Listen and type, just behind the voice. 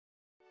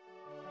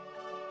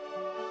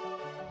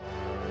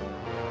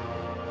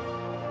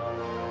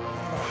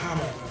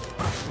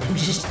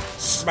just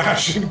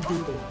smashing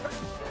people.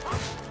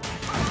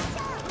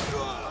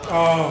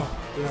 Oh,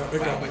 yeah, they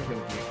got me.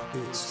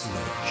 It's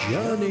the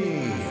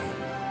journey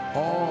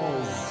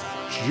of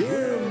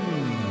Jim.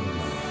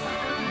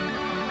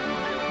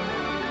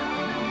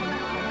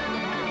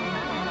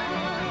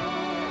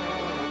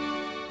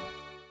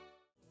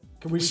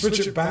 Can we switch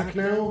it back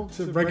now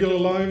to regular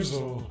lives,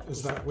 or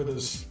is that with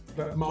us?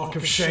 That mark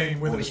of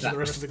shame with us for the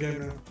rest of the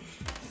game now?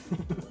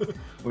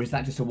 Or is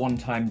that just a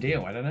one-time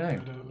deal? I don't know. I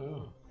don't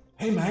know.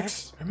 Hey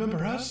Max,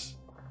 remember us?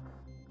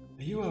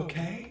 Are you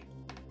okay?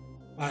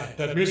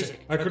 That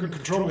music. I couldn't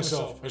control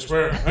myself. I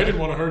swear. I didn't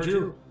want to hurt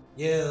you.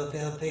 You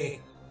filthy.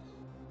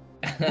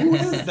 Who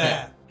is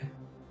that?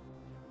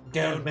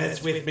 Don't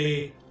mess with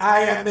me.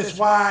 I am Miss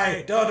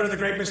Y, daughter of the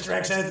great Mr.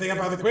 X, anything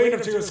about the Queen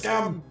of Two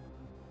Scum.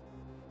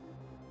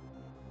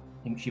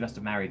 I think she must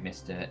have married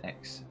Mr.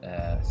 X.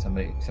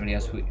 Somebody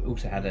else who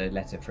also had a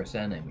letter for a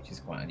surname, which is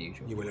quite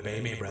unusual. You will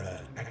obey me, brother.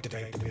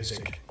 Activate the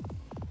music.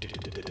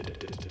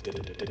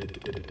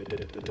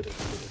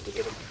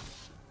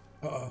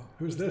 Uh-oh.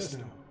 Who's this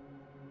now?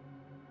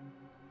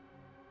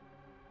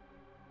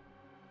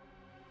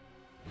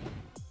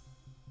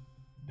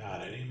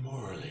 Not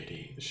anymore,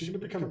 lady. Is she going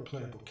to become a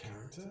playable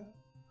character?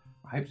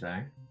 I hope so.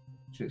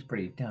 She looks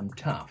pretty damn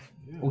tough.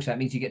 Yeah. Also, it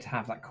means you get to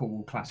have that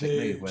cool classic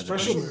move where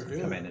special the beasts move,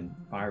 yeah. come in and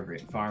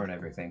fire and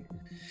everything.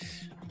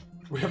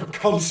 We have a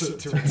concert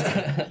to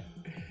attend.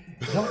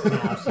 Not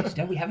now,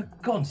 sister. We have a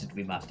concert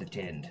we must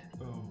attend.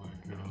 Oh my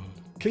god.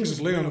 Kings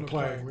of Leon are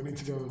playing. We need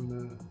to go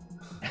and...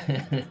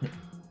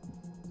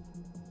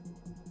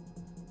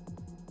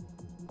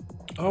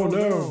 Oh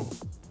no!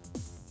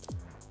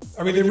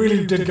 I mean, they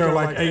really did go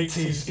like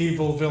 80s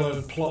evil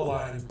villain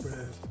plotline.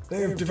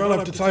 They have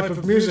developed a type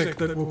of music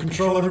that will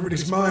control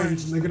everybody's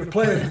minds, and they're going to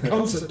play it at a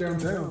concert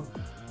downtown.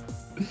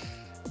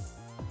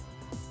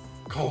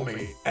 Call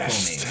me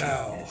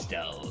Estelle.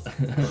 Estelle.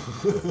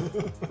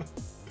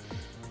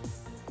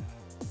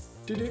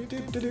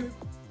 Do-do-do-do-do.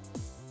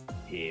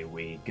 Here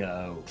we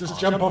go. Just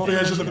jump off the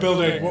edge of the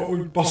building. What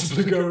would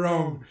possibly go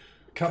wrong?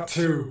 Cut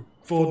to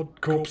 4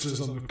 corpses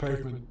on the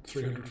pavement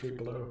 300 feet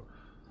below.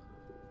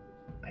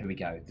 Here we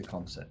go, the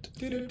concert.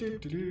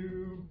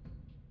 Do-do-do-do-do.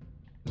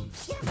 Oh,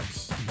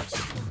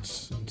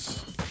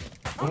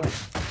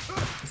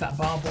 is that a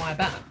barbed wire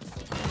bat?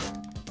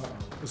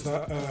 Is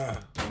that,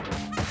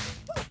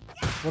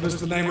 what is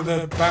the name of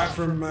the bat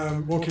from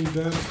Walking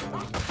Dead?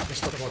 I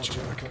stopped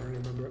watching it, I can't really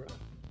remember it.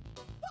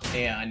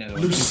 Yeah, I know.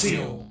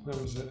 Lucille,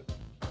 that was it.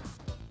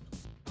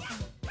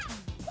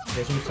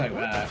 There's also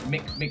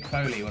Mick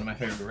Foley, one of my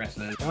favourite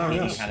wrestlers. Oh, he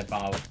yes. had a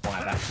barbed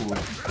wire bat called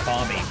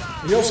Barbie.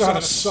 He also had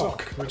a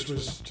sock, which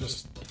was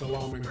just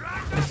alarming.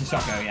 Mr.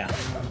 Socko, yeah.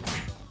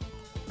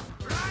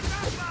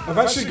 I've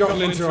actually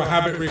gotten into a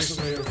habit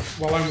recently of,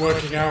 while I'm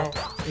working out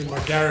in my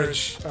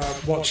garage,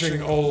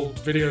 watching old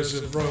videos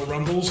of Royal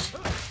Rumbles.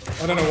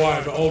 I don't know why,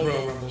 but old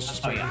Royal Rumbles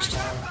just make me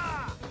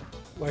smile.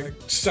 Like,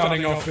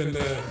 starting off in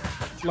the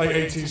late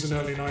 80s and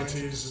early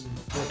 90s and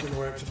working my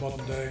way up to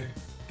modern day.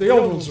 The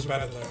old ones were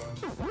better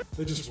though,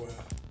 they just were.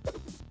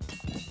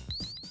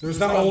 There was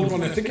that old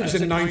one, I think it was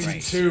in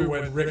 92,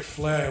 when Ric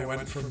Flair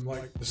went from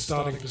like the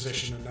starting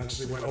position and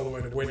actually went all the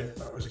way to win it.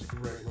 That was a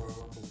great Royal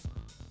Rumble.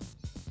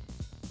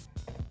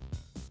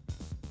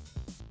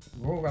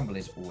 Royal Rumble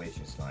is always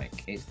just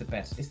like, it's the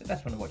best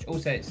one to watch.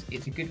 Also,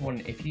 it's a good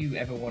one if you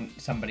ever want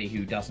somebody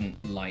who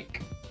doesn't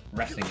like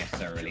wrestling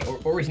necessarily,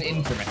 or isn't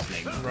into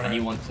wrestling, and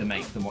you want to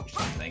make them watch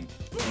something.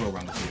 Royal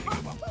Rumble is a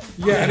good one.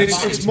 Yeah, and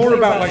it's more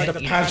about like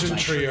the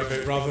pageantry of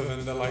it rather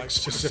than the like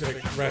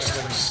specific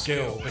wrestling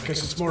skill,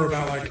 because it's more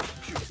about like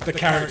the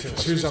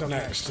characters, who's up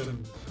next,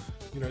 and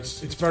you know,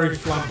 it's very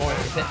flamboyant.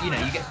 So, you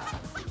know, you get,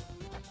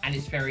 and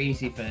it's very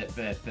easy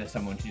for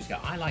someone to just go,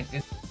 I like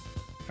this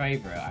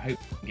favourite, I hope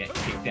you get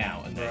kicked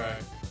out, and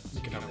then you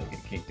can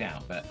get kicked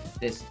out. But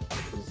there's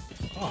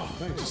oh,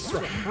 they just threw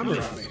a hammer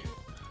at me.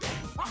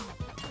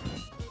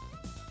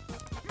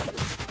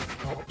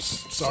 Oops,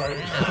 sorry.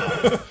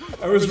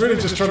 I was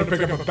really just trying to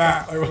pick up a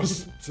bat. I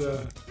wasn't.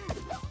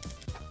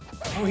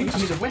 I mean,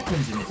 the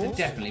weapons in this are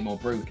definitely more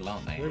brutal,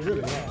 aren't they? They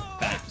really are.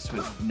 Bats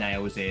with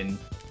nails in.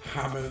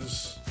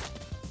 Hammers.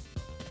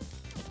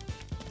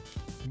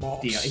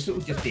 Mops. It's all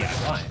just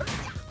DIY.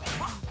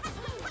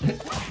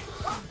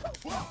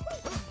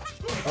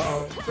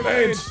 Uh-oh,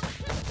 grenades!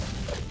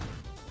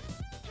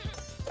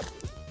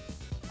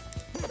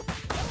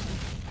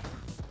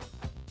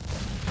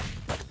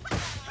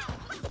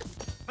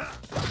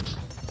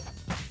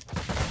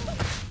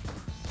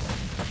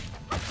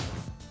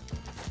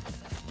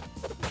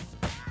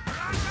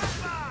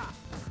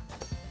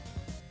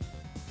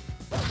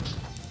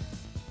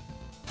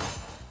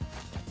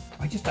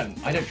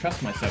 I don't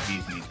trust myself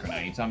using these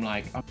grenades. I'm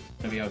like, I'm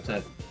gonna be able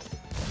to.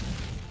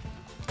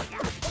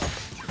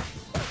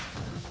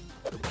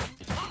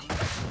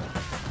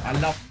 I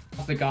love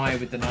the guy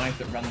with the knife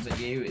that runs at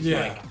you. It's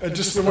like,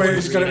 just the way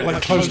he's got it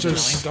like close to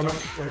his stomach,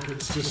 like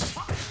it's just.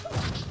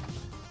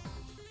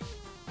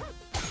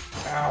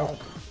 Ow!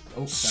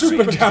 Oh,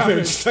 super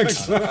damage.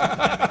 Thanks.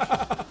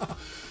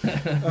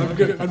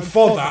 And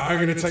for that, I'm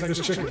gonna take this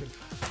chicken.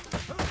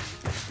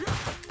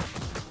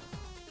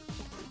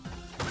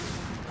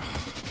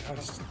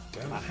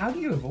 How do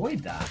you avoid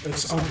that?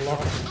 It's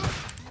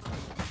unblockable.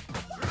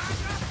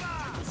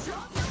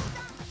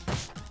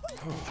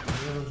 Oh,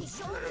 man.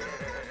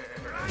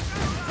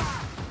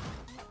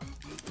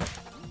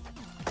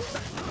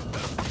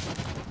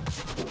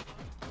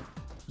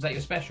 Was that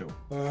your special?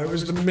 It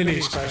was the mini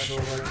special,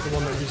 like the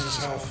one that uses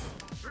health.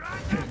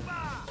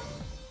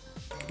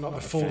 Not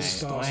the full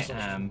star I stuff.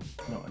 am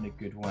not in a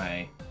good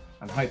way.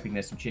 I'm hoping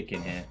there's some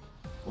chicken here.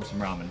 Or some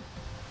ramen.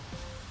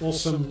 Or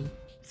some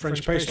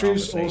French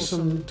pastries, or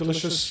some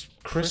delicious,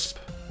 crisp,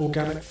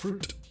 organic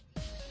fruit.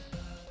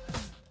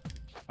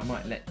 I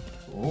might let...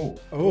 Oh.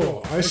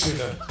 Oh, I see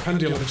the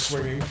pendulum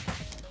swinging.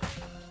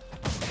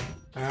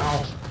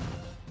 Ow.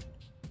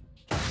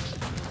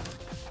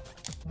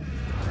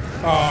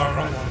 Oh,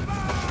 wrong one.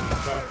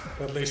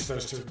 But at least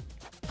those two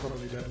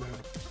probably dead now.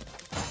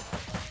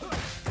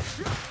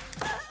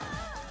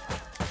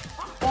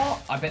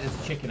 What? I bet there's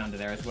a chicken under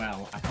there as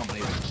well. I can't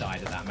believe it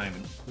died at that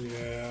moment.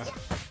 Yeah.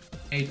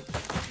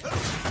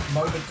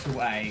 Moments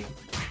away.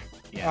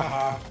 Yeah.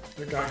 Aha.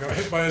 The guy got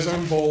hit by his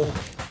own ball.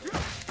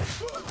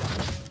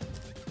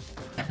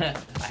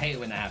 I hate it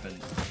when that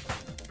happens.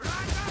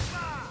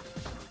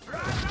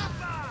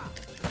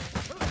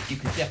 You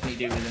could definitely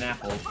do with an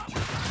apple.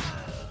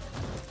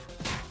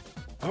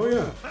 Oh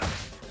yeah.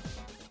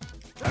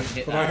 Don't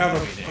hit But that I have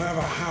before you do.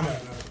 a hammer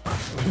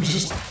now. I'm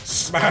just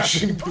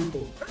smashing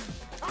people.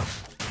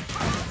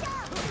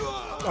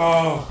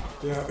 Oh,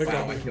 yeah, they Wow,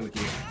 got I me. killed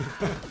you.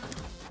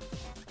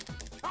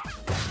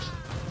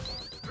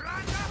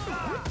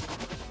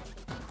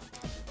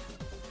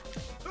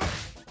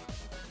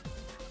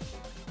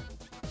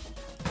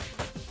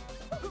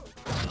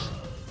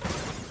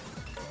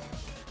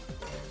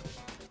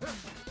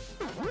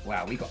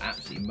 Wow, we got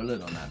absolutely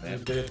mullered on that You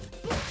bit. did.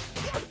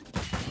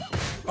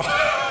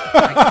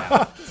 Like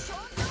that.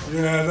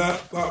 Yeah,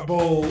 that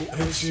ball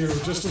hits you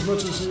just as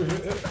much as you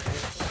hit it.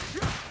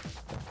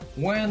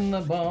 When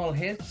the ball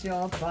hits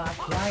your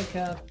back like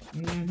a...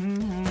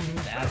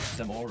 that's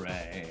amore.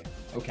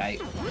 Okay.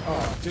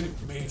 Oh, I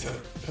didn't mean to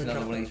pick Another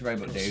up one of these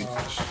robot that dudes.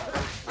 massage.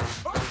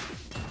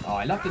 Oh,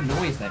 I love the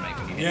noise they make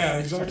when you hit Yeah, them.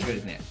 It's exactly. so good,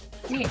 isn't it?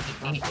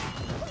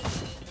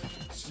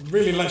 It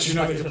really lets you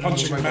know that you're Like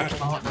punching robot metal.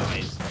 fart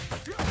noise.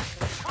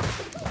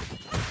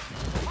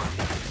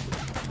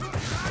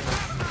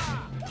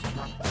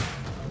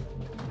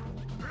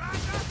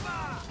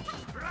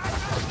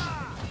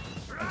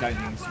 I don't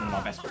think this is one of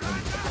my best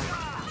performances.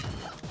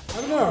 I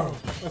don't know.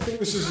 I think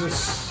this is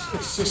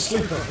it's a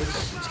sleeper.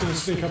 It's going to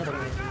sneak up on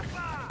you, I think.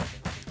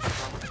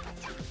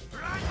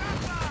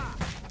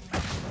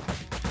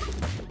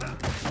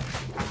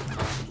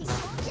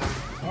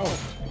 Oh,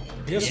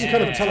 he has some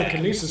kind of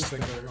telekinesis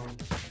thing going on.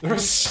 There are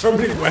so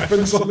many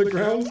weapons on the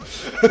ground.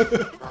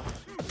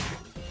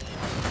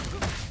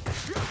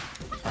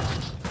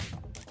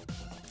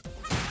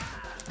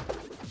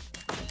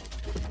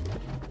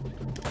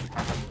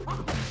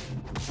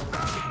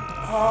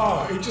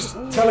 Oh, he just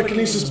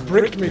telekinesis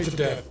bricked me to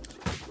death.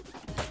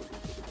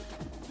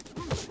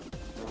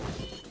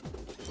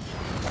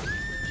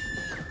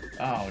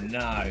 Oh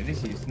no,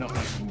 this is not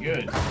looking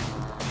good.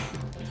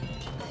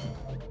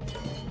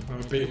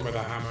 I'm beat him with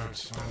a hammer,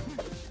 it's fine.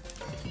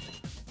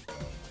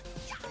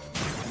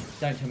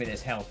 Don't tell me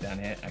there's health down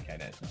here. Okay,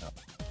 no, it's not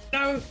health.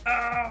 No!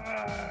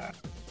 Ah!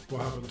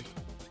 What happened?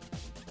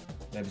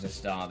 There was a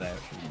star there.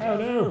 Oh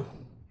no!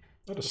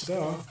 Not a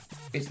star.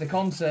 It's the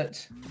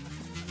concert.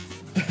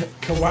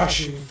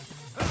 Kawashi.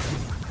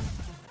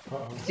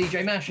 Uh-oh.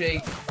 DJ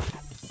Mashy.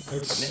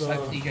 It's, Let's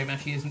hope DJ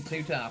Mashy isn't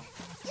too tough.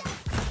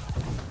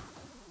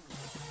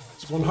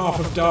 it's one half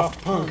of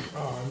Daft Punk.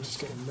 Oh, I'm just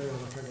getting nailed.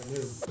 I think I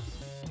knew.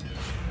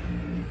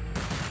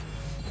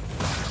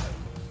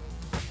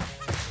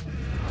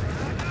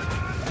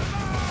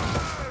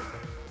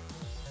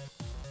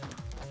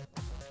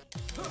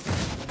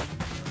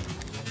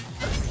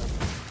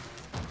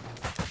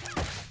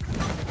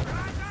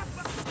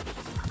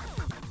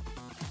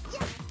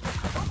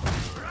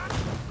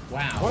 Wow.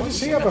 Why does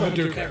he have a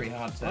Hadouken? Very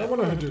hard to... I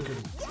want a Hadouken.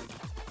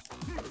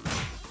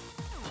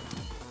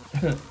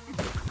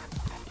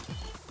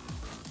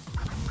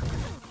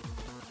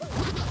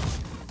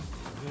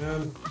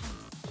 Man,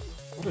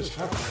 what is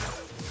happening?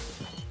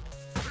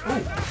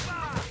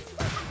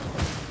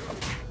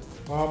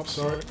 Oh,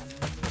 sorry.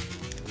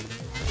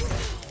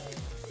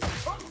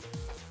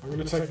 I'm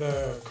gonna take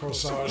the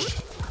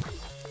corsage.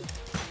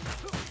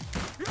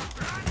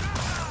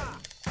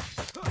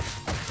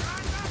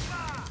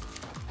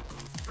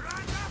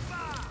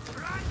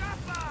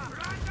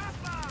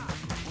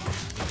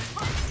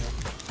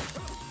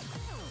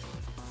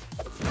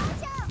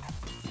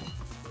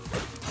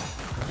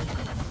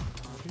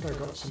 I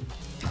got some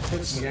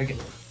hits. I'm gonna go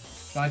get...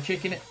 Can I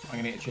chicken it? I'm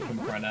gonna get chicken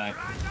before I know.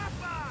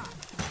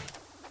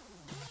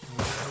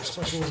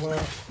 Specials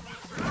left.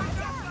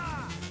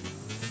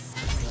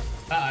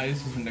 Uh-oh,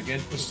 this isn't a good.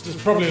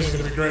 This probably isn't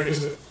going to be great,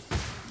 is it?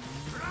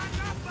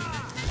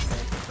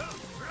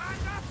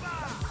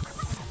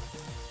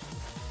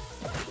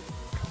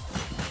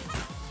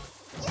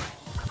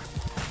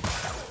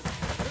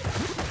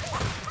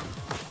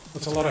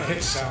 That's a lot of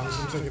hit sounds.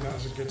 I'm thinking that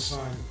was a good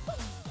sign.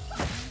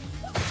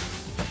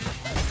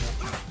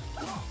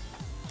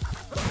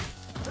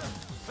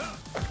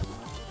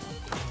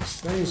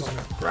 There's things on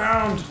the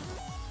ground.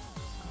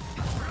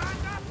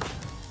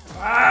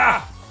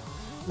 Ah!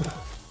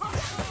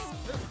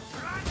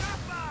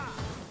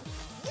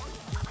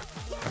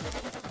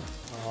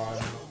 Oh, I'm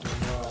not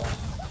doing well.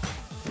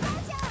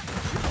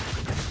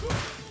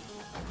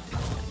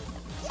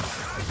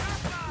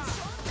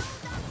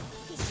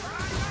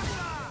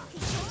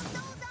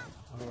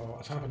 Oh,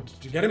 what happened?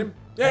 Did you get him?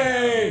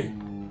 Yay!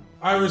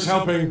 I was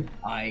helping.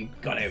 I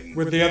got him.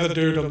 With the other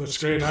dude on the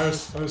screen. I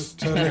was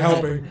totally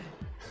helping.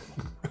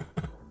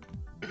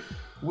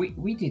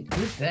 We did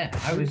good there.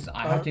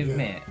 I have to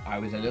admit, I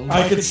was a little...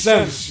 I could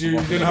sense you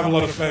didn't have a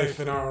lot of faith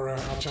in our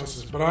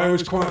chances, but I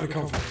was quietly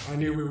confident. I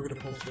knew we were going to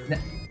pull through. Now,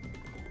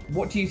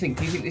 what do you think?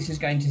 Do you think this is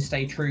going to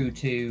stay true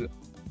to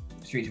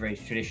Streets of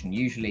Rage tradition?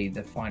 Usually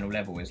the final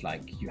level is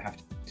like, you have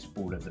to face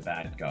all of the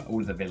bad guys, all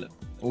of the villains.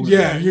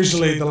 Yeah,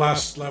 usually the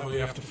last level you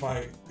have to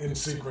fight in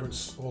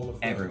sequence all of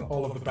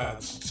the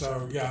bads.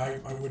 So yeah,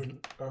 I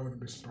wouldn't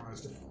be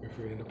surprised if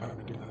we end up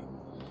having to do that.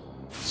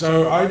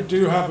 So I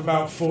do have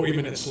about 40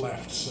 minutes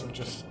left, so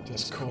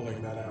just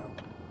calling that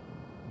out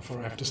before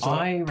I have to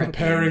start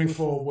preparing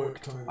for work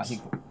times.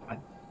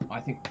 I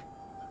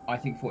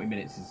think 40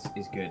 minutes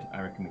is good.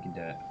 I reckon we can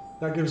do it.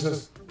 That gives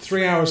us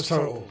 3 hours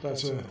total.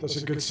 That's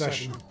a good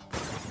session.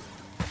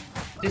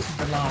 This is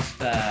the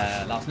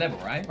last level,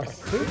 right? I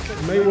think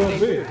it may well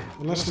be,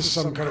 unless there's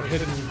some kind of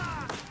hidden.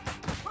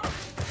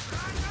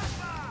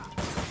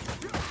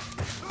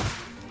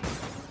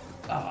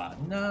 Ah,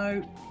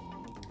 no.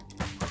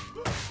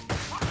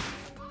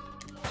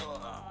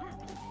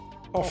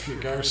 Off you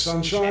go,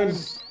 sunshine.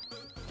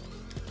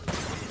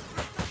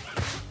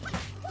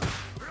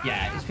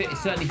 Yeah,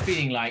 it's certainly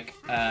feeling like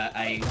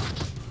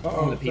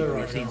all the people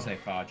we've seen so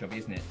far job,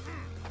 isn't it?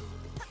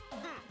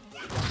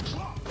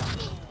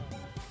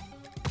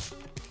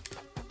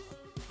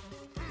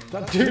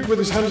 That dude with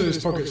his hand in his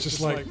pockets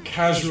just like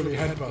casually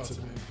headbutted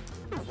me.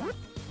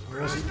 I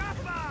wasn't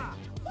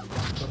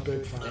a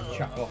big fan. Let's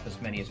chuck off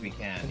as many as we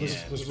can.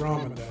 There's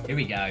ramen down. Here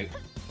we go.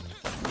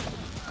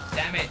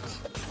 Damn it!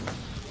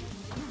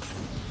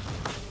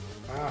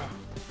 Ah.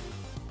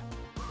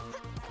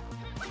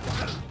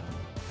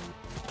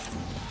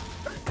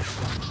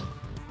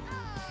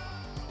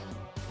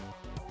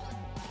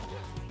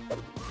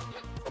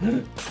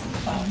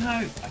 Oh no!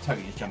 I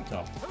totally just jumped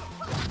off.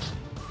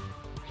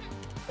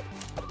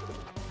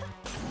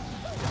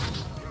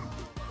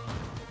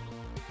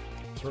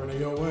 Throwing it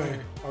your way.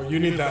 Oh, you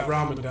need that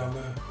ramen down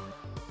there.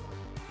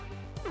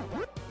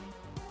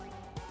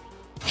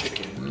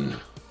 Chicken.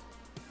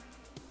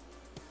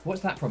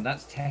 What's that from?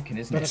 That's Tekken,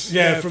 isn't it?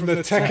 Yeah, from the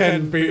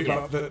Tekken beat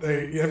up that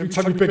every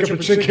time you pick up a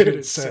chicken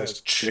it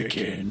says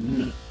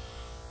chicken.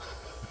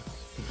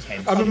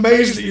 I'm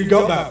amazed that you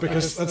got that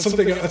because that's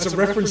a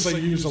reference they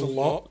use a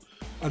lot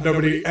and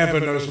nobody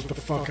ever knows what the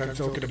fuck I'm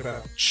talking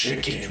about.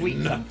 Chicken.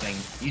 Tweak something.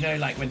 You know,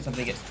 like when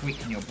something gets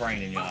tweaked in your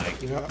brain and you're like,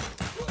 yeah.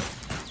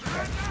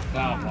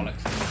 Well,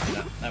 bollocks.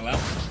 Oh well.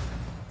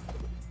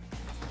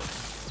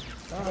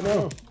 Oh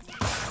no.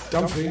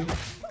 Dumpy.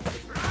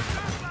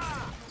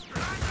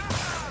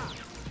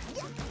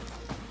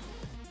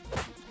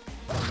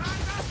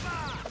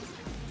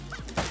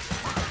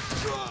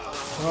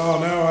 Oh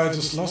no, I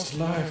just lost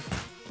life.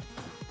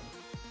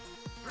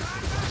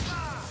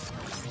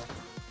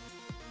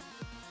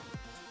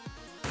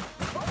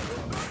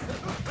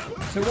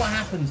 So what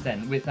happens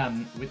then with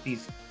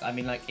these? I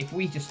mean, like, if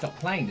we just stop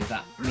playing, does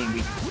that mean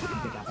we can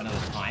pick up another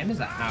time? Is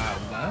that how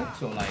it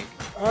works, or like?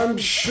 I'm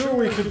sure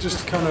we could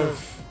just kind of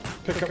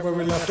pick up where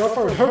we left off.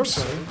 I would hope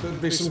so.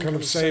 There'd be some kind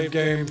of save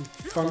game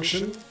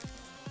function.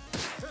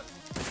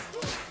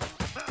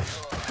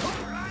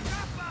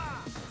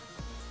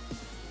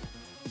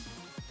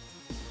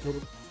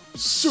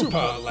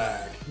 Super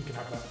lag. You can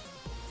have that.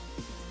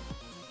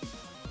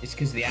 It's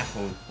because the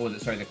apple, or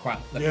the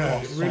crap.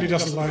 Yeah, it really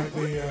doesn't like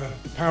the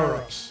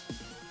power-ups.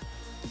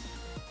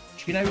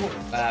 Do you know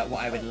what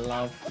I would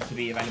love to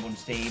be available on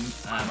Steam?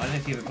 I don't know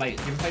if you ever played.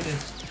 Have you ever played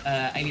this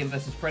Alien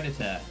vs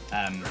Predator?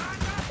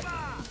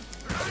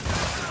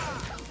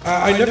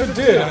 I never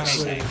did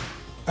actually.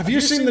 Have you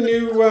seen the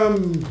new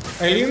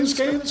Aliens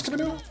game that's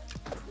coming out?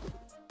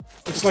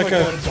 It's like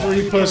a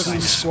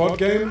 3-person squad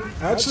game.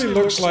 It actually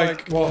looks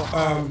like what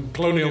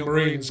Colonial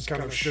Marines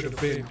kind of should have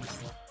been.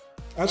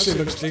 Actually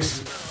looks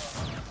decent.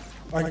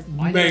 I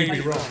may be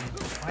wrong.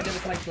 I never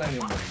played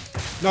Colonial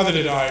Marines. Neither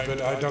did I,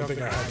 but I don't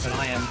think I had to. But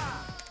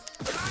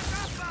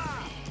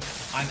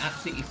I'm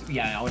absolutely...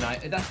 Yeah,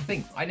 that's the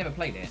thing. I never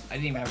played it. I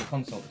didn't even have a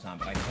console at the time,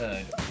 but I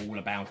heard all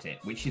about it,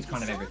 which is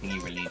kind of everything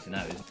you really need to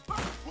know.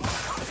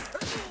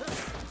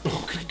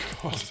 Oh, good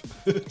God.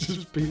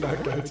 Just beat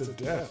that guy to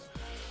death.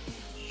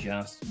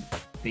 Just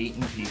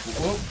beating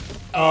people.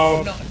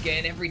 Oh, not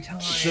again every time.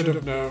 Should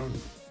have known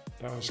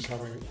that was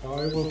coming.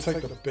 I will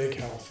take the big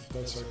health if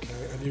that's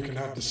okay, and you can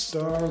have the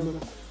star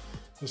and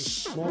the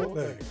small.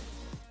 There you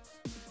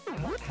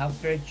go. How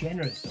very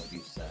generous of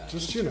you, sir.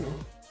 Just, you know,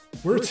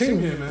 We're a team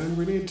here, man.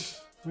 We need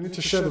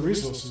to share the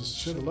resources,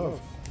 share the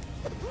love.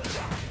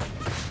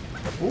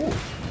 Ooh.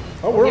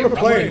 Oh, we're on a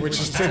plane, which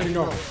is taking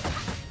off.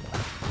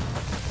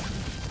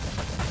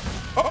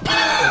 Oh.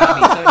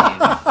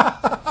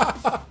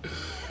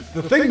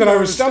 The thing that I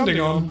was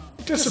standing on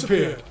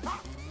disappeared.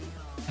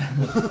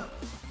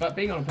 But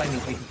being on a plane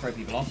means we can throw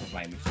people off the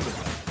plane, which is good.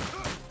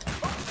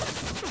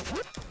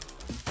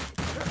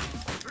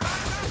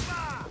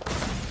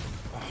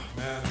 Oh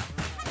man,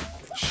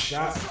 get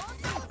shot.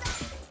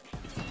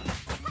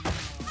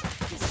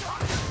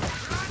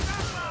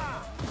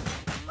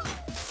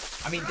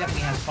 I mean, it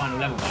definitely has final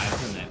level vibes,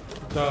 doesn't it?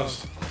 It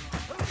does.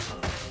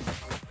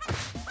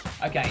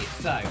 Okay,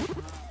 so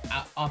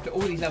after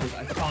all these levels,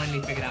 I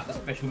finally figured out the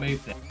special move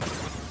thing.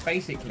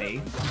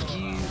 Basically, if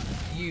you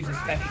use a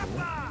special,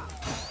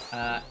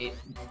 it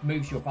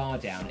moves your bar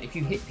down. If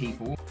you hit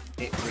people,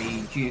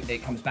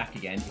 it comes back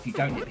again. If you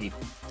don't hit people,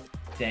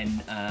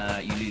 then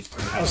you lose.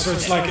 Oh, so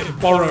it's like it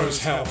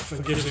borrows health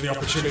and gives you the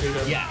opportunity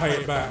to pay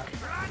it back.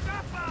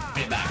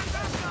 Pay it back.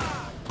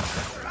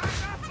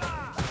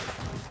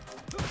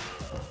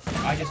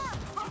 I just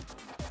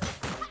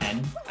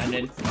and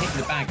then hit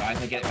the bad guys,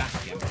 I get it back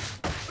again.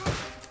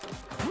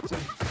 So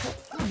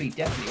it's probably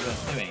definitely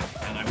worth doing,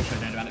 and I wish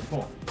I'd known about it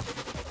before.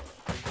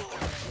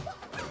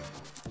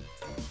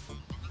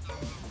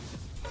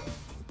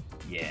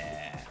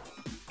 Yeah,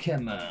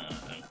 come on.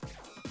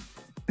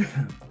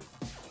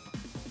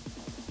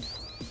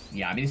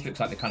 Yeah, I mean this looks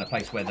like the kind of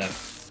place where the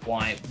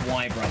Y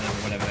brothers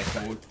or whatever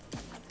they're called,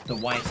 the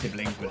White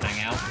siblings would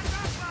hang out.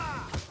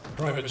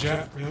 Private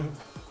jet, yeah.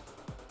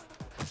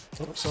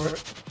 Oh, sorry.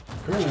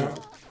 Good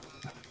job.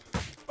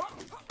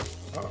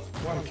 Oh,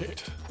 one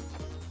kicked.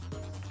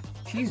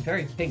 She's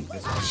very pink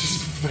this one.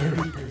 She's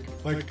very pink.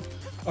 Like,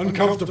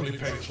 uncomfortably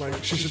pink.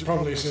 Like, she should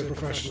probably say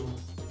professional.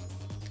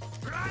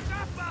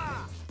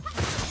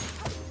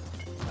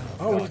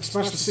 Oh, we can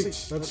smash the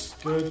seats. That's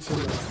good to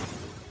know.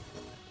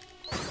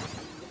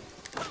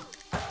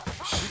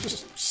 She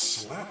just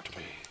slapped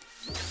me.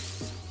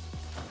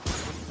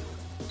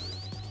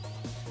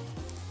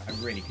 I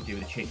really could do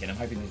with a chicken. I'm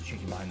hoping there's a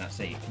chicken behind that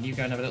seat. Can you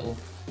go and have a little...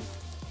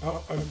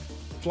 Oh, I'm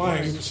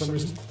flying for some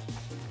reason.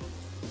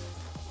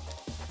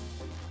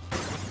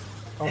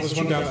 Oh, there's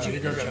one down there. You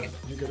go get it.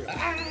 You go get it.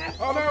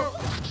 Oh no!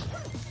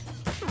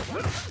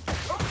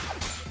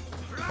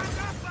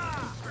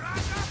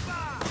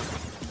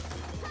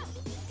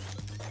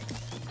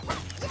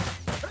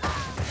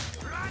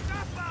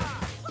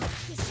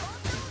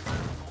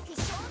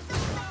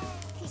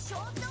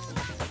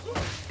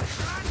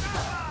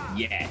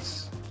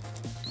 Yes.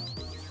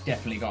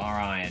 Definitely got our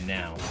iron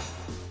now.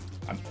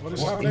 What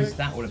is What happening? is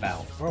that all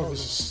about? Oh, there's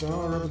a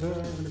star over there.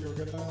 I'm gonna go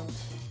get that.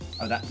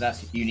 Oh,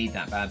 that's you need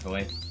that bad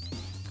boy.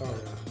 Oh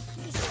yeah.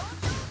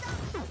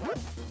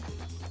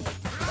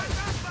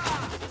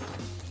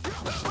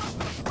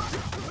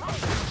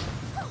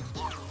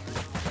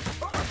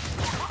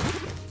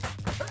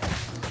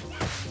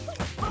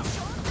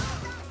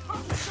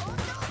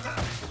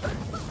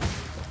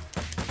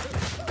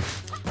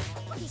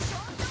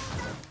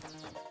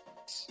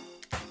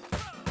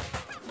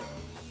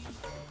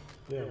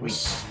 Yeah, we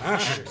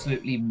smashed it.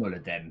 Absolutely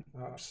mullered them.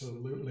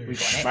 Absolutely We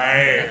got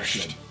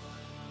smashed.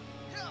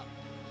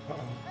 Uh-oh.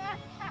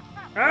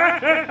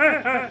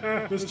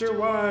 Mr.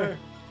 Y.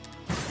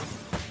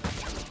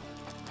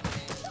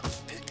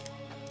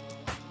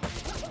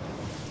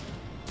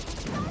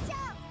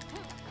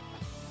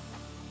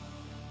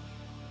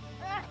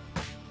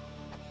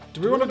 Do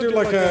we want to do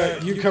like a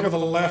you cover the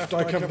left,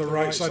 I cover the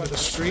right side of the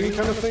screen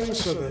kind of thing,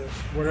 so that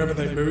wherever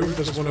they move,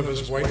 there's one of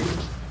us waiting?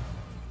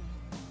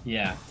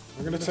 Yeah.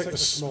 I'm going to take the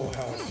small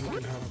health. You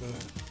can have the...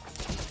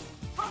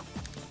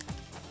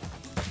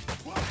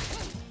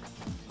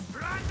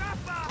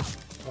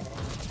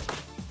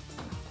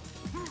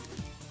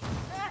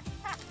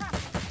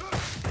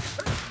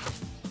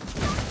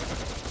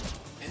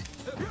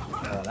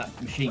 Oh,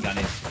 that machine gun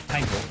is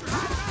painful.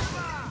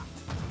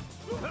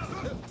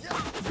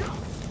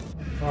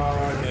 Oh,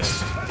 I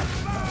missed.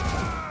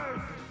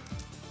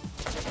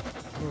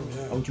 Oh,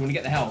 yeah. Oh, do you want to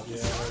get the health? Yeah.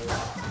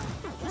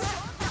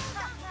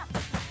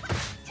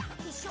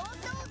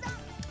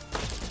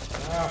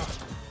 Ah.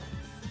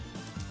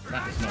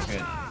 That is not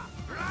good.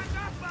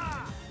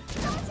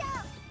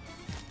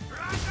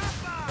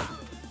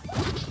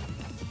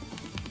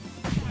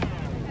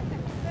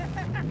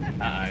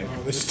 Uh-oh.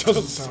 Oh, this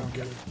doesn't sound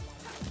good.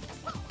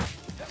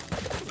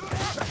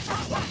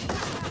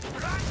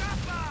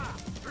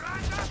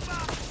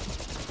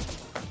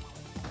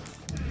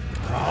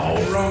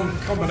 Oh, wrong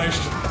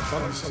combination of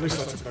buttons. At least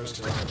that's supposed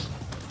to.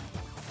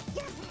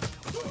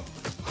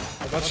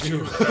 Oh, that's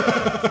you.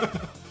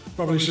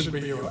 Probably shouldn't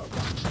be you.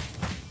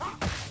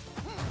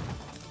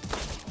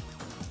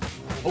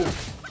 Oh,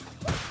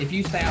 if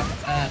you stay up,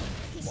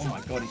 oh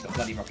my god, he's got a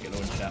bloody rocket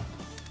launcher.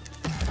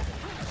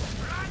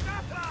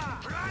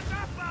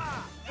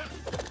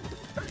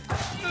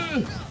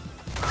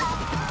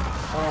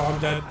 Oh, I'm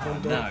dead.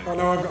 I'm dead. No. Oh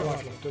no, I've got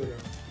life left. There we go.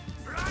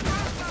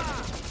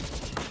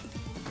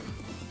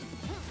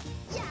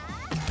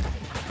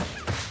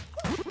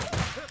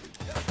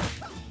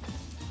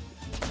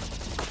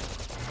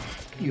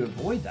 do you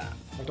avoid that?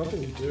 I don't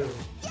think you do.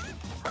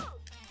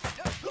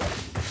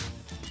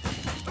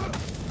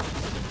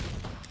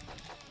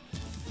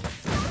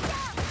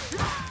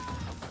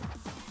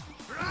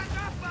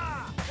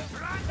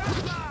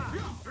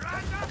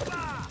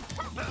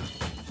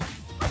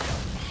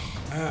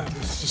 Man,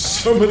 there's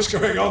just so much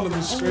going on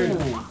the screen.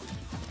 Ooh.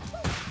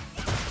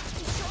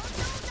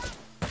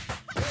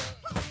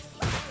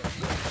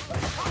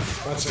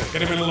 That's it.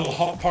 Get him in a little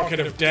hot pocket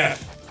of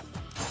death.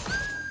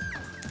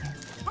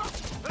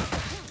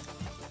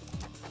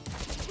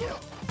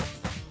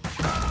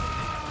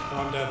 Oh,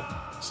 I'm dead.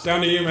 It's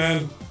down to you,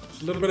 man.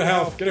 Just a little bit of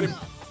health. Get him.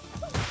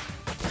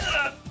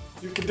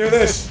 You can do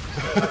this.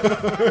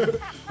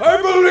 I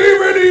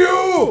believe in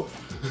you.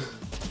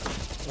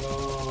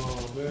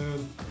 Oh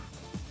man.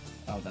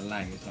 Oh, the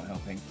lag is not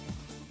helping.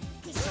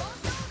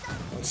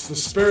 That's the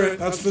spirit.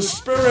 That's the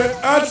spirit.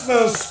 That's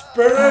the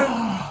spirit.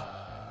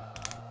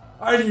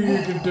 I knew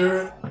you could do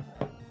it.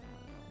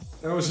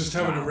 I was just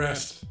having a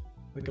rest.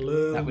 Like a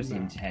little. That was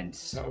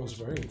intense. That was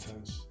very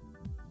intense.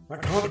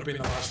 That can't have been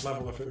the last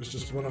level if it was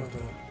just one of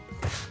the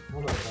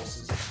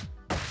bosses.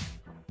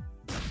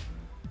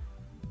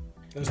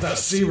 There's that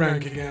C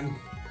rank again.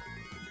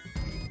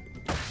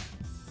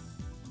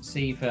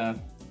 C for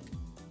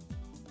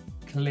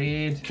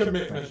cleared.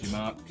 Commitment. Question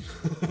mark.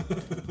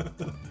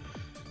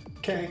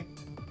 Okay.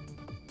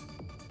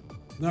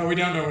 No, we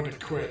don't know when to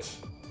quit.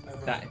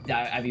 That,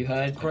 have you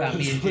heard about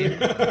me and Jim?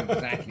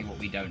 Exactly what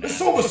we don't know.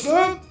 It's over,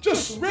 son!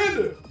 Just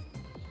surrender!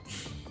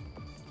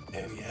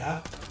 There we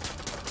are.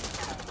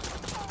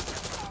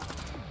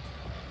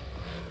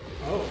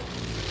 Oh,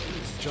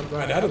 just jumped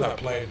right out of that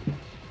plane.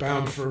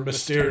 Bound for a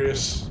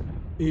mysterious,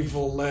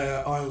 evil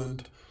lair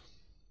island.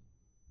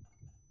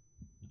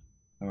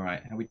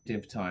 Alright, how we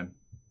doing for time?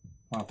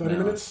 Half 30 an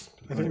hour. minutes?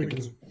 I think we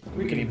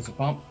can Give us a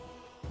pump.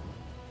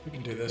 we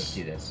can do Let's this.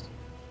 do this.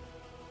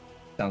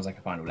 Sounds like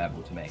a final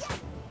level to me.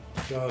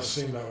 Does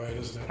seem that way,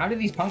 doesn't it? How did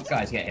these punk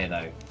guys get here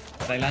though?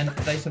 Did they land?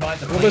 Did they survive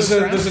the Well, plane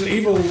there's crash? an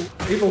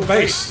evil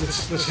base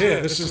that's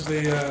here. This is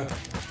the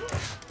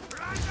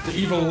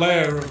evil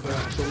lair of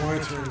the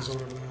White Wings or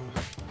whatever.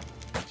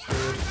 So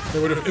they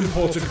would have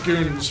imported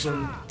goons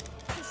from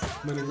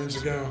many moons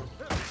ago.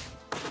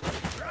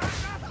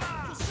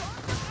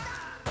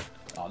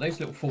 Oh, those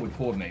little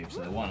forward moves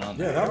are the one, aren't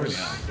they? Yeah, They really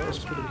are. that was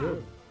pretty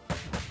good.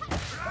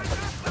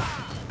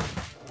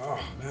 Oh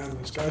man,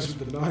 those guys with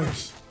the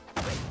knives.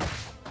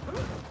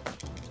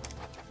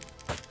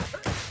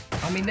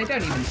 I mean, they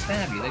don't even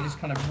stab you. They just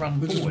kind of run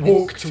They just forward.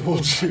 walk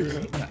towards you.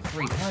 It's like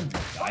 3 times,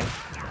 this guy.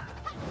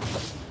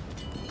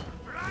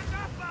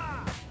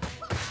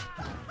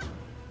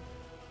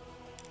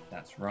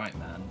 That's right,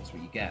 man. That's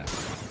what you get.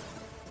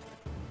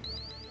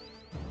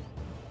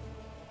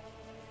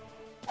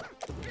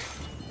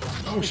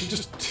 Oh, she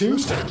just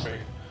tombstoned me.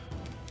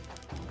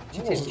 She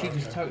That just, wasn't she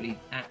just okay. totally,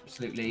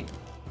 absolutely.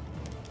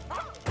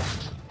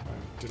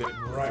 Did it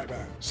right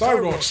back.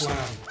 Sidewalk slam.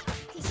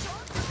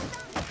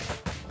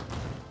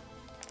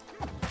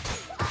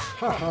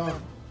 Haha.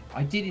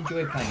 I did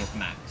enjoy playing as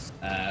Max.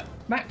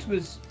 Max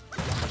was 2,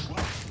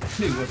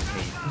 wasn't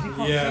he? Was he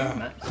part Yeah. 2,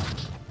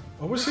 Max?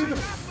 Oh, was he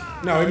the?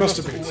 No, he must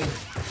have been.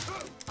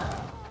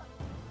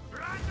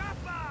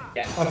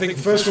 Yeah. I think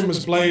the first one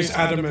was Blaze,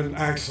 Adam, and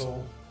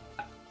Axel.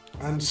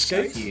 And That's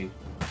Skate? you.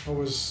 Or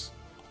was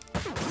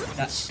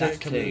That's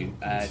Skate 2. two?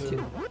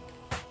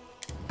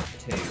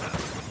 2.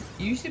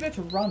 You used to be able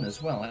to run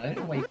as well. I don't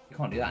know why you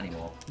can't do that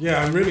anymore.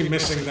 Yeah, I'm really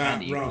missing that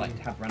Andy, you run. like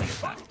to have running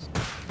attacks.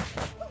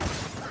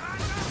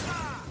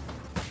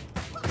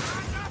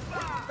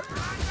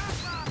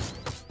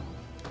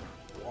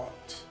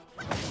 What?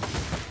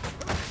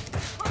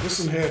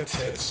 Listen here,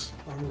 tits.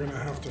 I'm gonna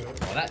have to.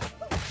 Well,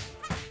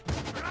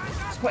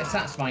 it's quite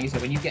satisfying, isn't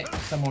it, when you get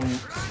someone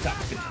stuck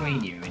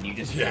between you and you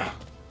just... Yeah.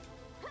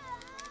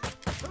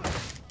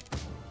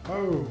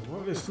 Oh,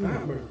 what is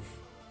that move?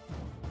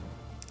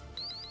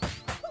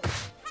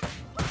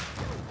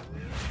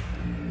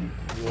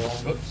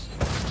 Oops.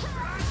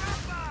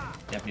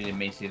 Definitely didn't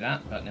mean to do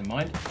that, but never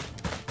mind.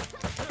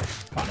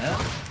 Can't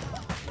hurt.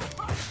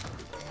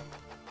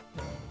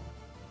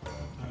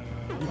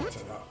 You can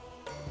take that.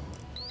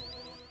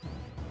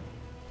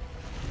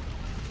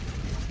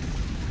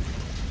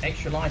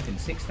 Extra life in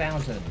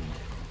 6,000.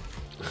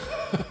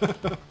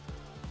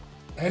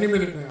 Any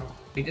minute now.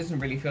 It doesn't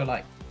really feel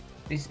like...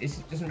 It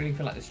doesn't really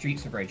feel like the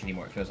Streets of Rage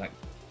anymore. It feels like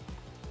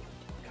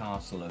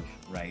Castle of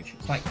Rage.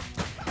 It's like...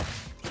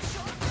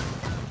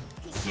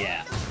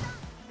 Yeah.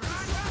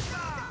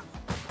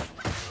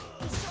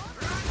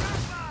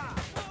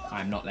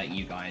 I'm not letting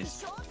you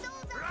guys.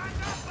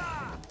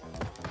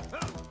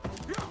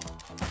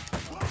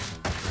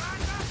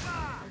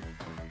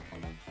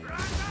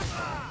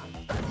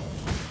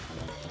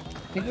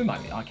 I think we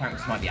might be, our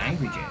characters might be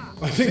angry, Jim.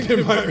 I think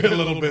they might be a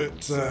little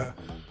bit.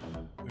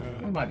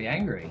 We might be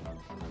angry.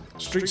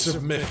 Streets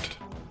of miffed.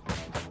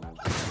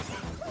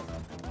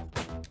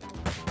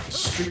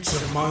 Streets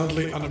of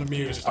mildly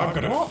unamused. I've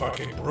got a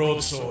fucking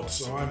broadsword,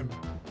 so I'm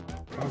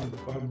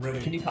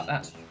ready. Can you cut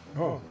that?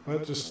 Oh, I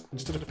just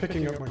instead of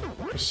picking up my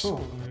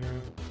croissant,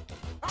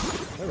 I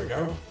There we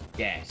go.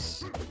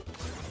 Yes.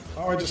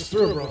 Oh, I just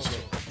threw a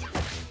broadsword.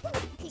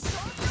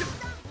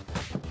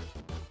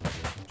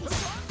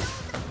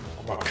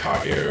 I'm gonna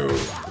cut you.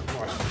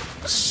 My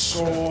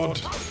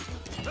sword.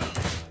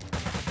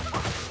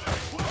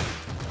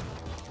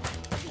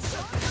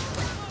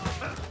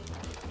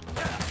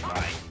 That's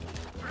right.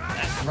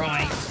 That's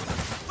right.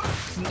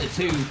 Isn't the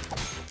two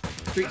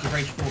Streets of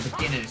Rage 4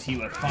 beginners you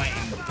were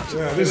fighting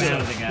Yeah, 2 hours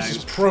ago? this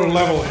is pro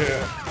level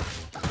here.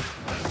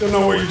 Don't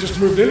know what you just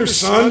moved into,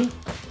 son.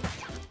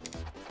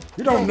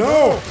 You don't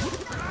know.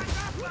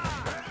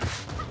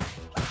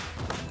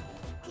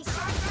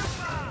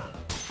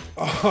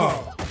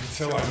 Oh,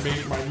 until I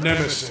meet my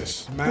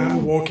nemesis,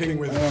 man walking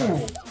with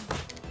knife.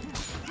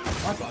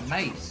 I've got a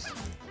mace.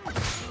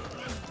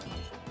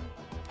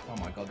 Oh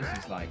my god, this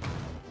is like...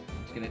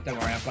 Don't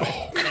worry, I've got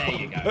it. There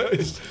you go.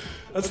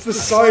 That's the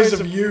size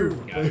of you.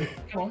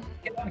 Come on,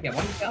 get up again.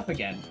 Why don't you get up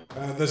again?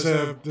 There's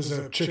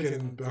a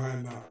chicken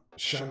behind that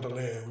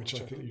chandelier, which I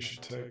think you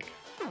should take.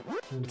 I'm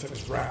gonna take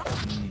this rat.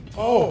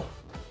 Oh!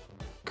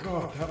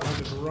 God, that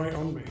landed right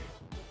on me.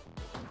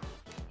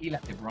 He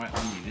left it right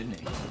on you, didn't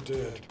he? I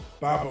did.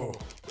 Babbo.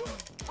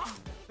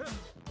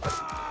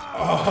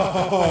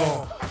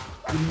 Oh!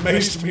 You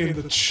maced me in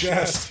the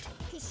chest.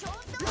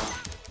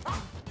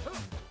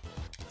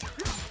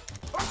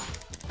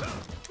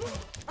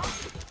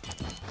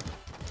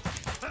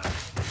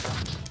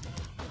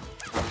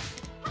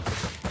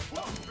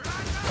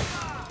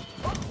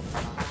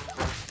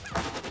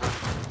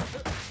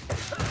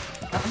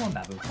 Come on,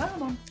 Babu,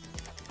 come on.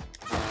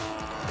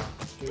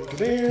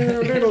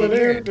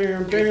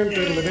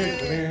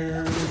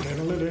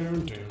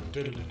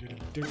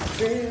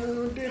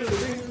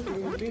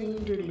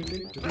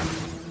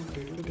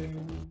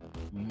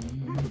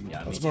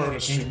 Yeah, That's more of a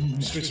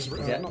Streets of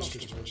Rage. Not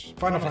Streets of Rage.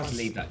 Final Fantasy.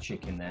 Leave that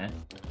chicken there.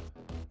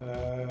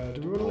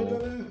 Do we want to leave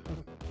that there?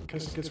 In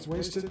case it gets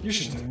wasted? You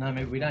should take it. No,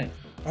 maybe we don't.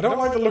 I don't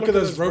like the look of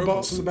those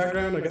robots in the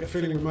background. I get the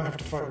feeling we might have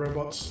to fight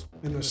robots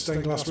in those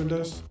stained glass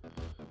windows.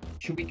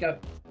 Should we go?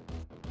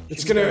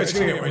 It's gonna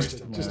get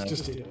wasted.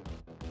 Just eat it.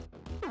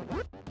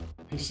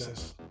 He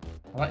says.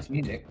 I like his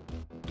music.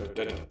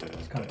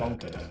 It's kind of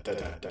bonkers.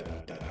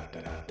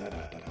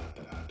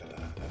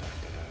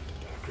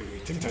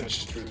 Creating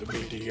tension through the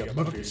medium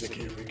of music.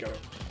 Here we go.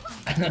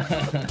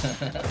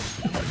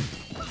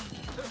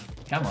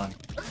 Come on.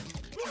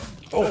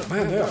 Oh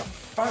man, they are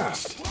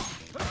fast.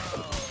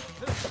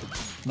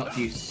 Not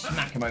you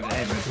smack him over the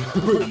head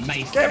with a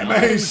mace. Get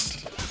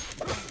maced!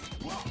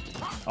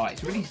 Alright,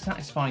 it's really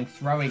satisfying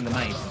throwing the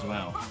mace as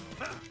well.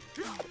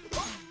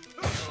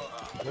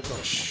 That's what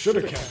I should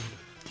have can.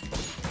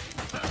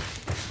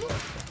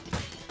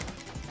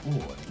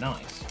 Ooh,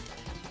 nice.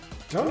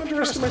 Don't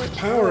underestimate the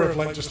power of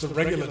like just a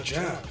regular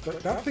jab.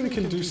 That thing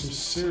can do some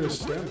serious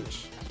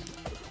damage.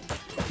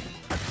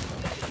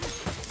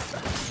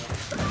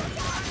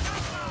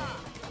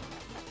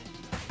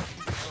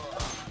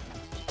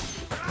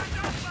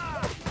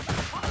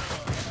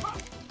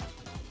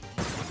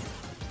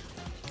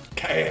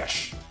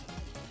 Cash.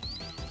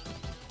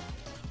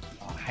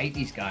 Oh, I hate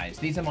these guys.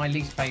 These are my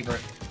least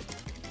favourite.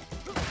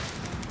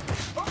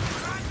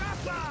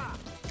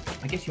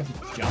 I guess you have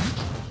to jump.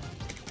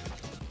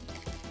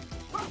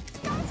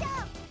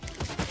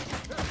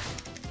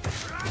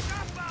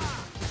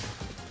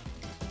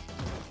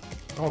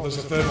 Oh, there's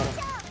a third one.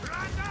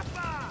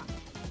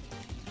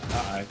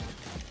 Uh-oh.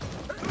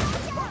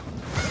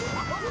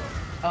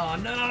 Oh,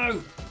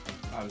 no!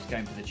 I was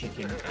going for the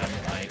chicken and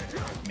I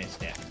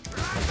missed it.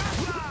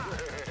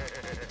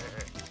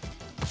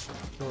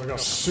 Oh, we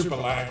got super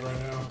lag right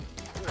now.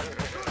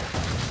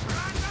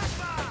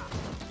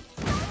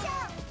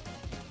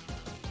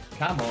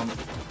 Come on.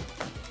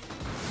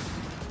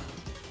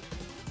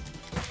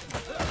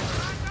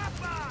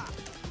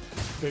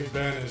 Big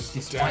Ben is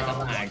Despite down.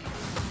 the lag.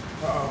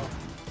 Uh-oh.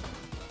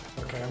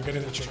 Okay, I'm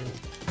getting the chicken.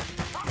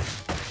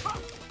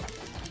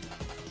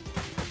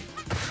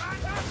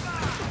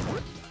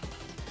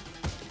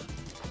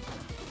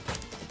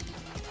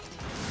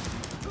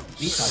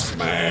 These guys are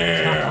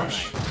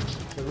Smash!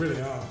 They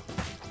really are.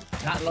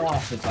 That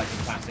laugh is like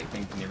a classic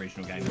thing from the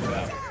original game as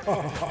well.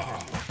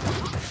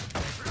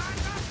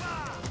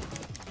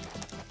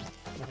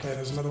 Okay,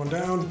 there's another one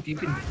down. If you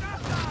can...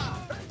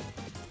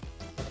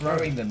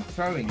 Throwing them,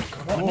 throwing.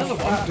 What, More another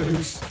fat one?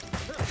 dudes.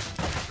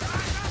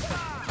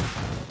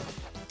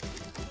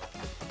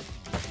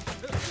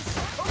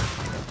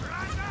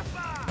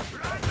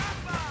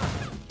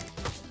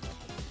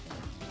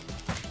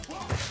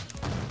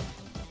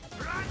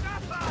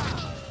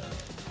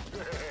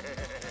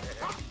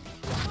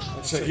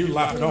 That's it, you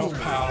laugh it off,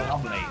 pal.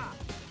 Lovely.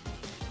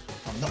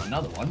 Oh, not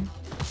another one.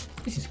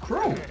 This is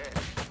cruel.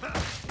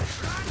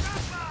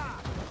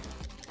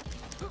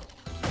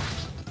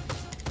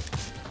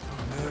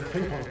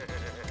 Ping pong.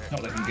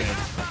 Not looking good.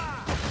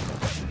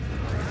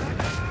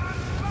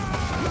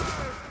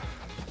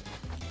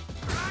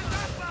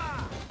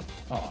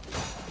 Oh,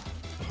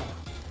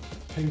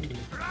 Pinged me.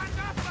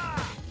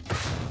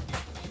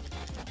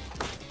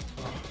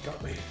 Oh,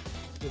 got me.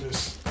 It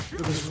is.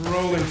 with this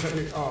rolling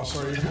technique. Oh,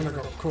 sorry, you kind of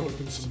got caught up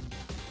in some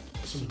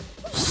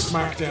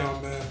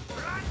smackdown there.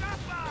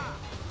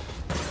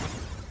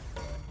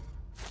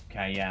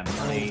 Okay, yeah,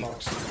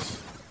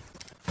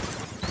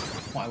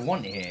 what I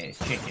want here is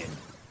chicken.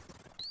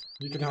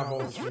 You can have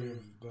all 3 of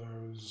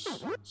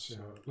those. Let's see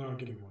how. No,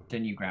 give me 1.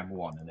 Then you grab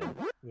 1 and then.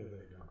 Yeah,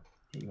 there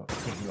you go.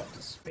 Get you up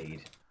to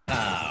speed.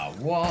 Ah,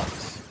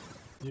 what?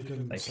 You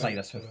can. They played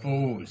us for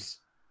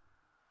fools.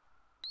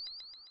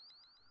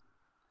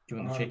 Do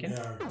you want the chicken?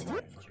 Yeah, fuck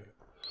it.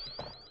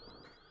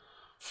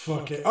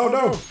 Fuck it. Oh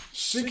no!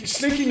 Sneaky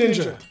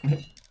ninja!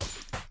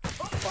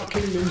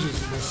 Fucking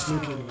ninjas and their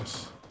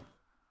sneakiness.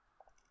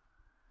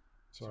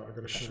 Sorry, I got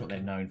a shuriken. That's what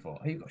they're known for.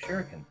 Oh, you've got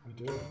shuriken. I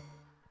do.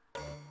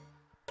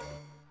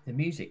 The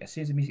music, as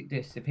soon as the music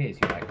disappears,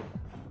 you're like...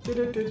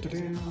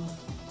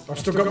 I've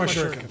still got my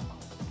shuriken.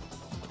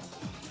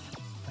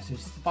 So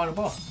this is the final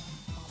boss.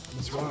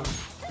 That's right.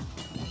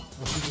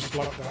 I should just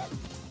block that.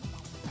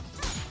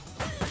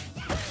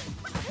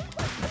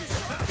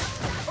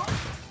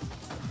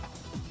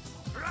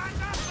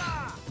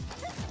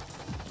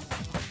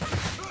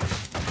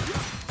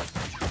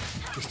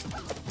 Just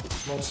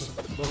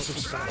lots of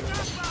stuff.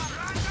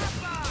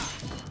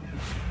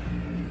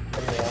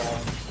 Uh-oh.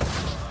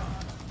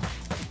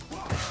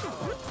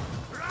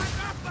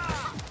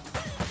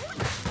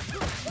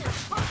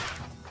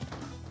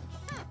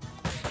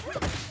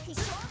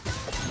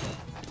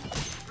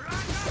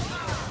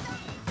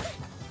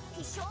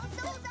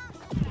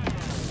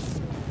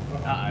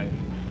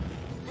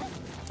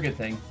 Good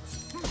thing.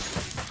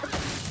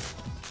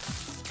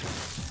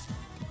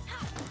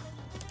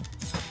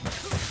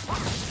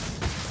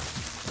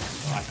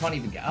 Oh, I can't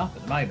even get up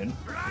at the moment.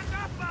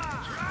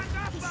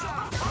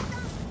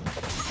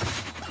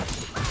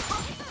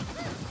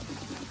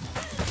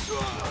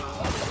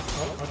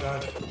 Oh, I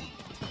died.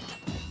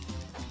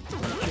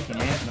 Chicken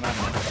here, and I'm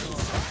having it.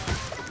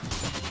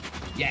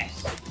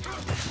 Yes!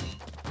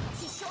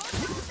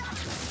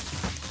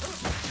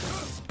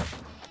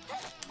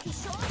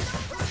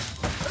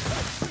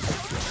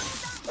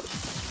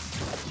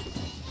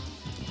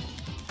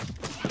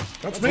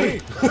 That's me!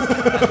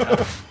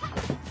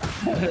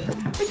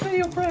 It's me,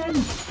 your friend!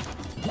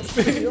 It's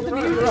me, your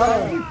friend, Rave!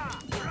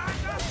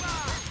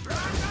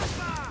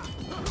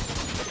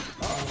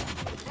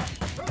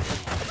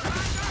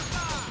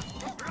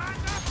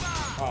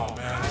 Oh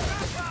man,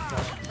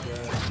 fucking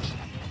good.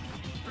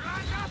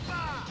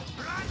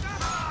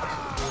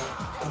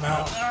 I'm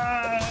out.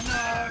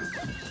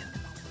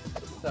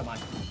 So am I.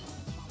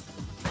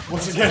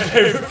 Once again,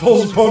 David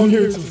falls upon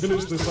you to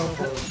finish this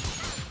off.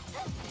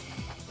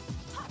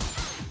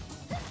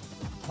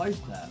 Close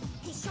there.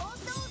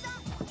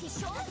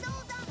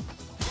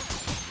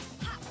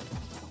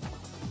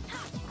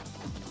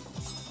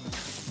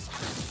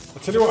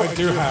 I'll tell you what I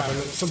do have, and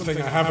it's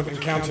something I haven't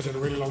encountered in a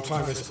really long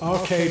time, is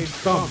arcade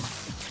thumb.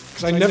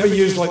 Because I never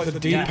used like the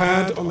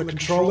D-pad on the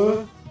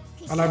controller,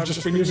 and I've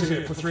just been using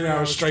it for 3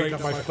 hours straight,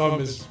 and my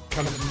thumb is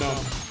kind of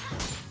numb.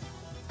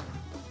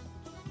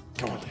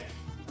 Come on, Dave.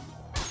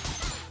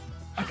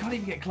 I can't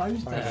even get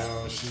close I there.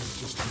 know, she's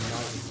just a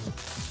nightmare.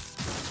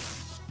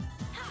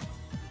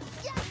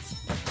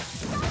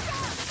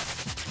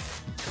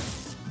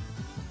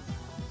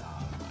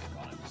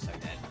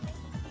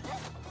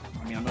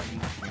 I'm not even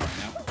right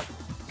now.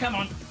 Come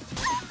on!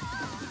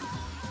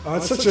 Oh,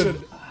 it's such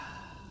an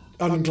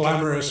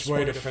unglamorous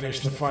way to finish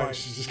the fight.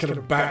 She's just kind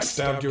of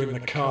backstabbed you in the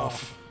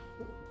calf.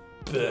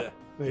 There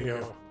you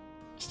go.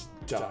 Just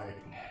die.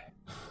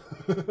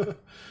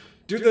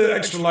 Do the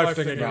extra life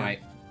thing again.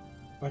 Right.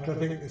 Like I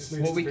think this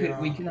needs Well, we to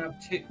be can have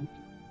two.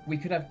 We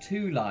could have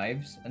 2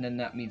 lives, and then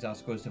that means our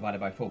score is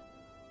divided by 4.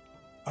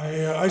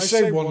 I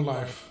say 1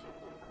 life.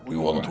 We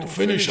want to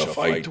finish a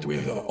fight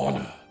with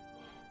honor.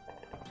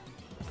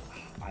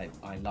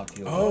 I love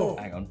your. Oh,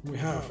 hang on. we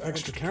have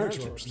extra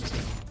character options.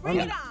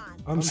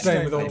 I'm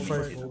staying with Old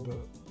Faithful, but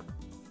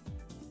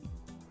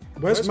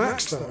where's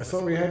Max though? I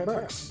thought we had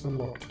Max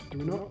unlocked. Do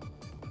we not?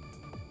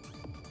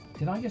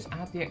 Did I just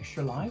add the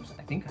extra lives?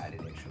 I think I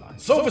added the extra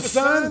lives. Sofa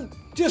son,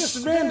 just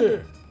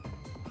surrender.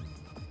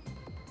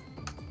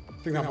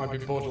 I think that might be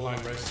borderline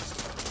racist.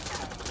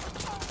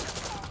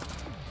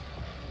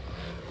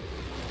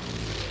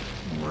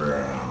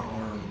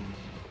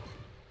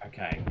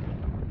 Okay.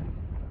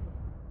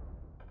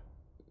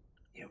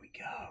 Here we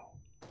go.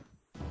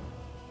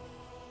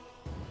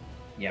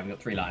 Yeah, we got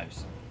 3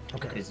 lives.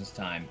 Okay. Business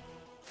time.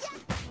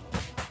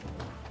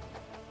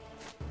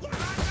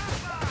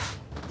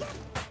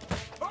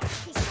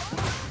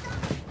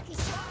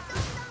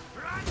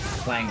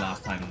 Playing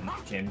last time,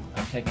 Jim.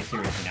 I'm taking it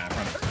seriously now, I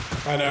promise.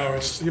 I know,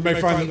 you may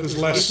find that there's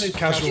less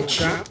casual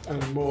chat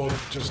and more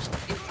just...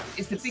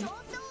 It's the big...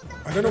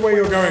 I don't know where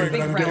you're going, big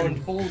but I'm round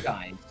getting... ball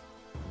guys.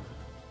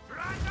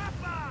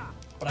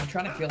 But I'm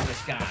trying to kill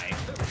this guy.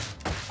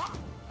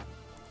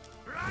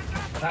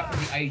 That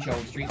was the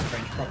age-old Streets of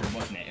Rage problem,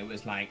 wasn't it? It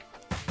was like,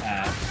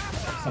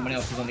 someone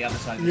else was on the other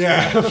side of the screen.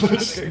 Yeah,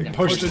 just getting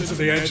pushed into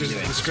the edges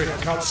of the screen. I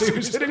can't see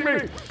who's hitting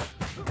me!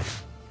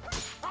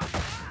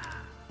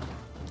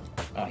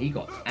 Oh, he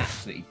got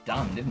absolutely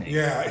done, didn't he?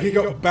 Yeah, he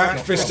got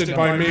back-fisted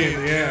by me in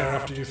the air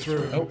after you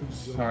threw him. Oh,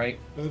 sorry.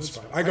 That's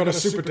fine. I got a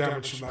super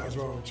damage from that as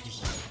well, which was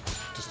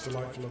just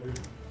delightful of you.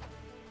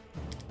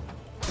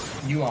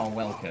 You are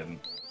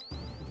welcome.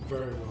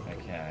 Very well.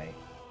 Okay.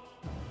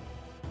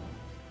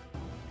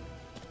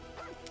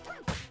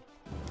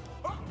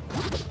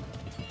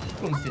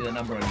 Twins did a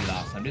number on you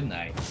last time, didn't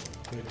they?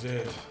 They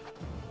did.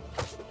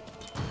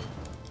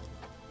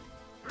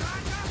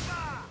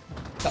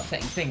 It's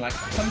upsetting thing, like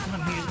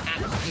sometimes you just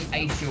absolutely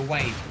ace your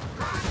way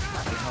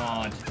with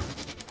hard,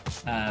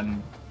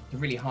 the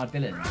really hard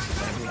villains,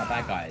 like really hard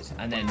bad guys,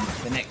 and then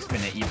the next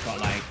minute you've got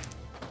like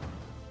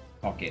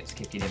pockets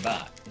kicking your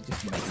butt. It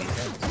just doesn't make any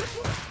sense.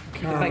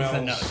 It makes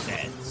no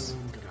sense.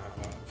 I'm gonna have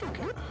that. Fuck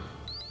it.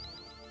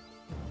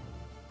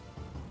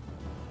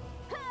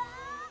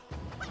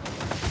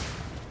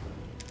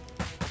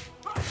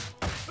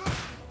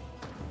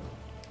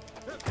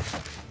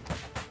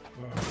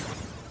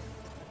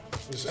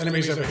 There's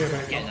enemies over here,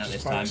 mate. Getting out Just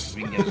this time, spikes. so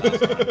we can get it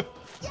last time.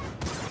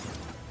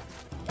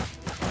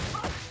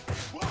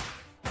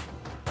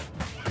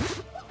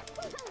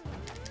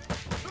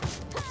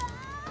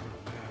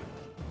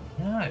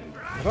 No.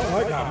 I don't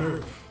like that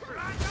move.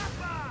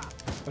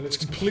 And it's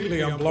completely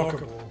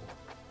unblockable.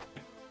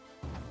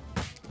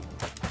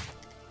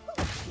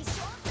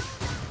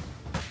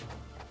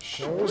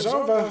 Show's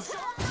over.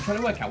 I'm trying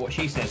to work out what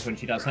she says when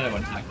she does her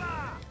one. It's like,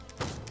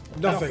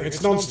 Nothing.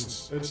 It's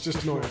nonsense. It's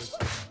just noise.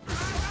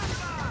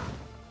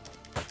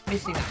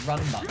 missing that run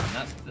button.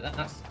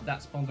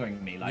 That's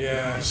bothering me. Like,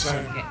 Yeah, you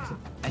same. can't get to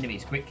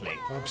enemies quickly.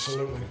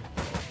 Absolutely.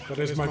 That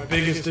is my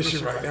biggest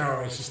issue right now.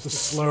 It's just the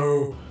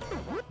slow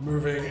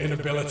moving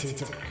inability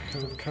to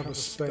kind of cover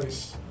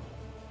space.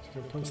 Just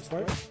go punch the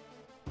pipe.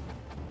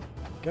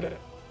 Get it.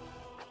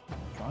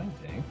 Trying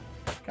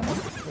to. Come on.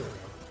 There we go.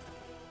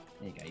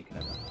 There you go. You can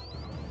have that.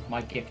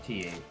 My gift to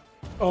you.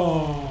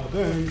 Oh,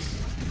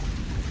 thanks.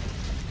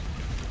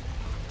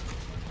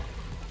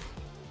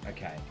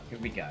 Okay, here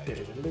we go.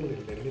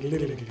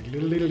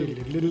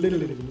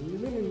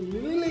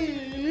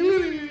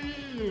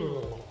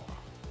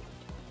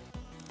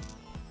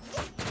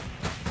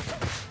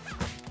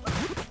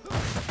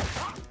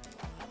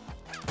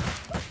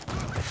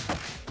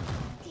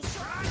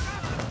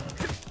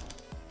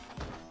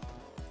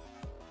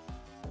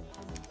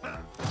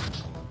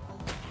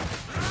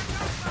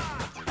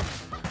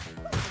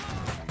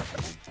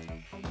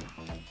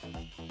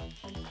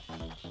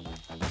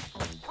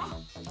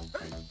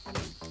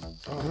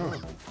 Oh no.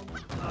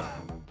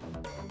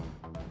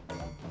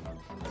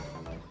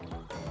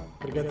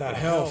 Gotta get that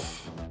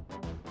health.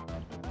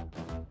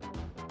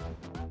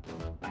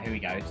 Here we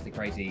go. It's the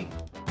crazy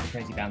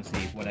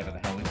bouncy, whatever the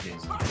hell this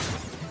is.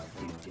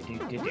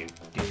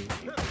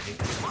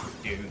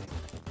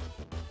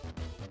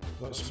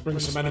 Let's bring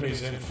some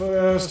enemies in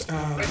first,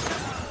 and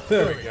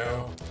there we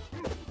go.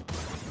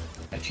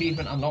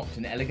 Achievement unlocked: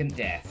 an elegant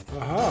death.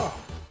 Aha.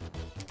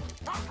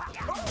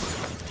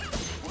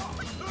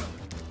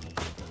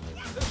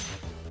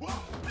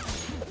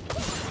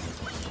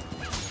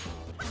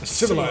 A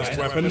civilized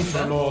weapon for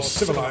a more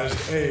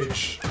civilized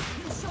age.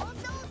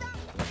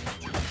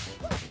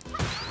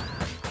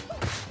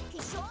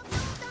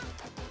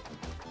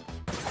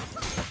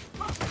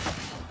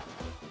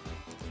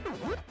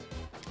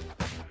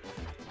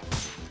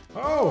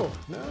 Oh,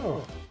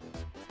 no.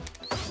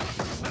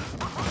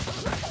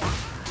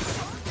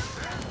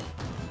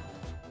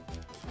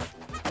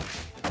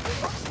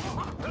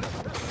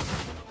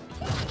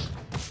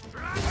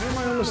 Why am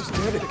I almost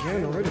dead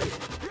again already?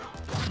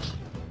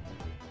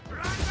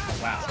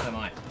 Wow, so am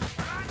I.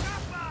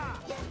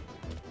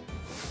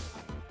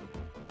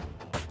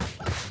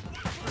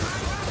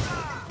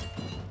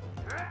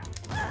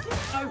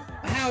 Oh,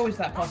 how is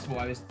that possible?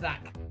 I was that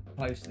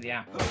close to the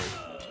apple.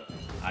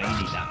 Oh, you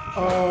need that.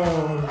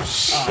 Oh,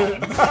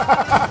 shit.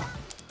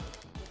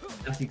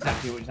 That's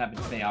exactly what just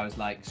happened to me. I was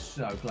like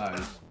so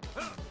close.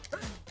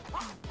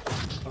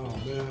 Oh,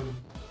 man.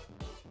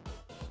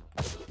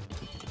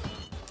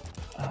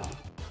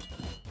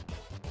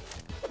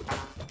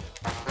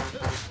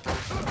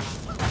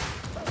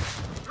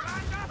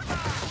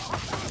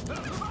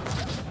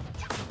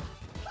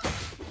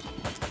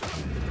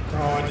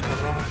 Oh, I did the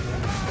wrong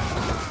thing.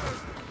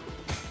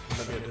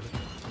 Maybe I did.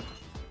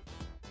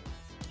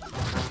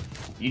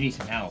 You need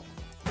some help.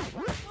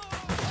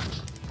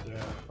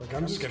 Yeah, like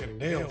I'm just getting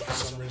nailed for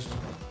some reason.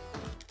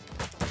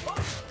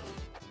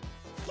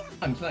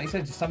 Like you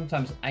said,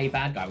 sometimes a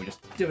bad guy would just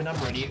do a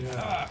number on you.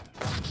 Yeah.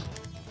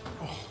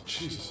 Oh,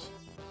 Jesus.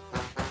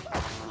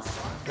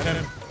 Get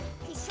him.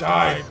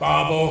 Die,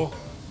 Barbo.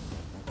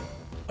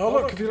 Oh,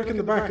 look, if you look in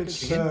the back,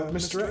 it's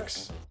Mr.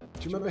 X.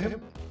 Do you remember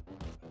him?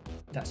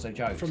 That's so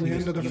joke. From the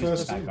end of the He was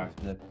first bad scene. guy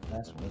from the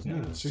first one, wasn't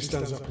Yeah, he? so he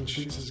stands up and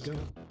shoots his gun.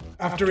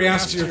 After he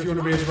asks you if you want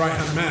to be his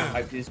right-hand man.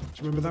 Hope this- Do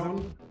you remember that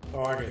one?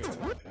 Oh, I get it.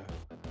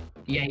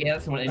 Yeah. Yeah,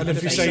 that's the one. And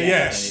if you say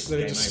yes, then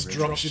it game just over.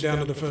 drops you down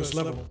to the first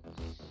level.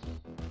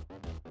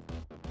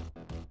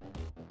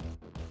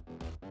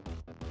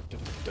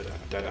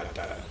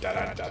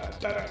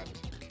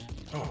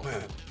 Oh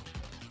man,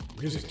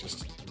 music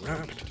just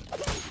ramp.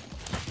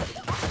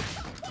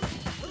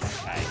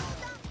 Okay.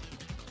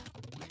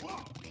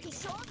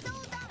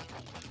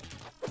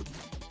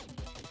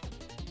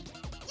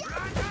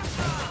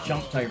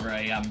 Jumped over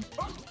a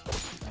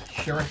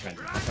shuriken.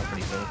 That's not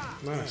pretty cool.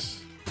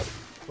 Nice.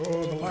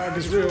 Oh, the lag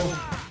is real.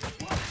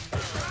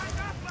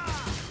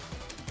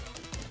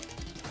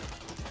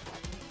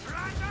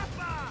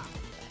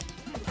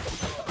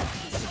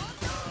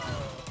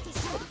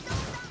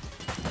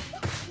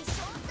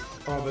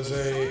 Oh, there's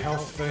a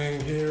health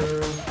thing here.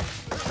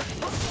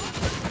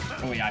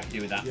 Oh yeah, I can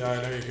do with that. Yeah,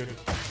 I know you could.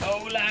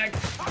 Oh, lag!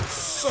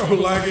 So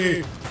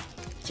laggy.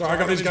 Sorry, I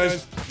got these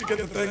guys. You get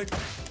the thing.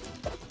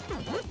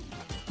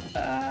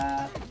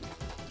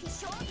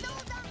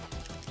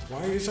 Why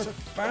are you so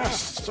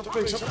fast? Stop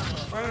being so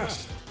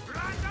fast.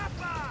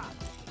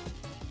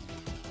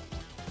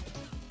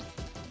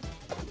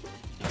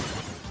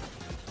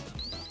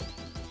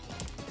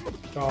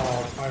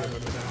 Oh, I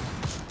remember now.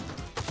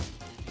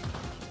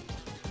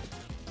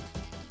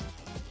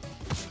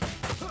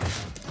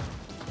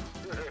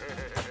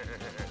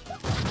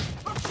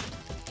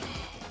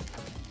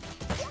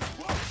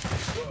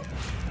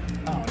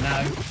 Oh no.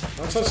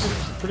 That's actually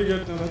pretty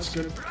good. No, that's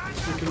good. We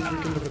can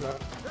live with that.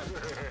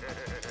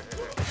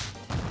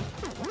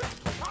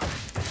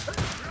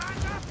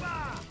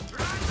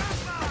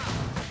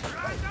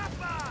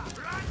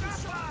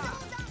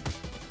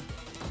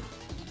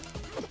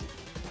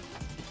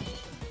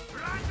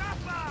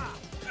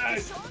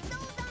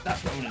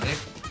 That's what I want to do.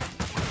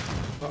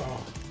 Uh-oh.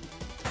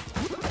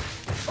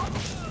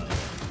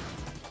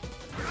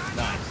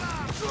 Nice.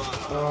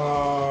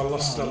 Oh,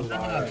 lost a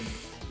life.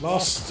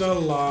 Lost a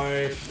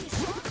life.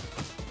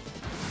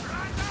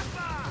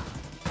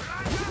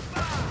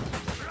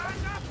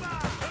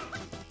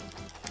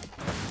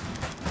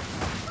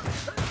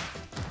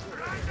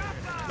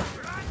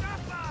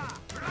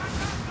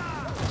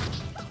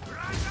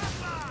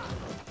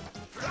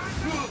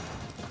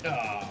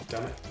 Oh,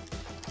 Damn it.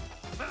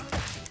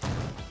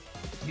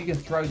 if you can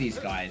throw these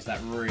guys, that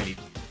really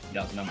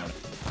does a number.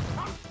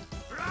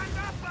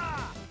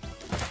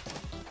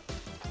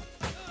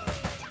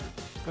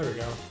 There we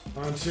go.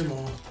 On two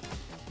more.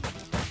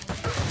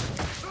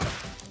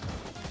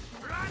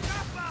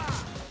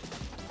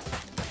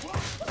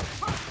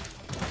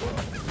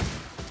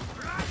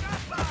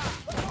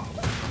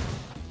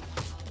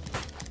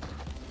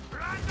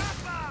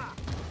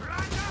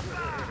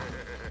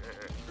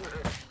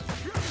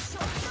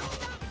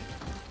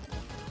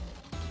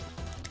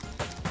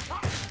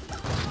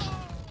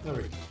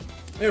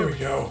 There we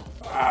go.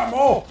 Ah,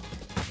 more!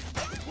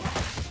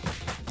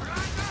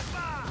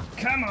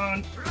 Come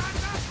on!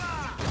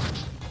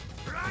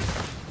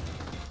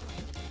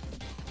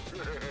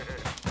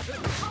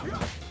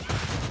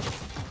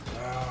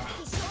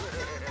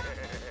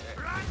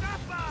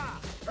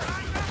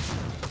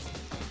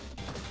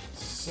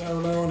 So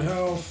low on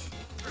health.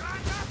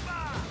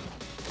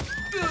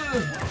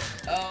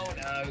 Oh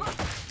no. I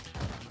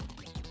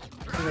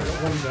think I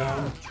got one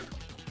down.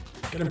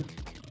 Get him.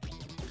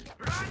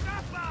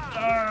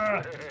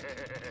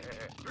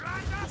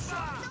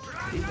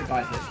 These are the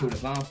guys that killed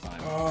us last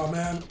time. Oh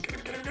man. Get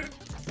him, get him, get him.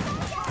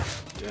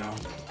 Down.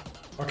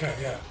 Okay,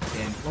 yeah.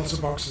 In. Lots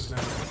of boxes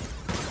now.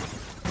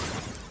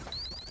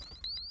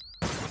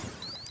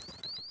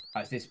 Oh,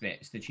 it's this bit.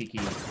 It's the cheeky.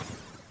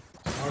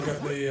 I'll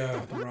get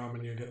the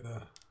ramen, you get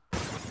the...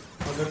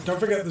 Oh, don't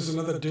forget there's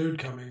another dude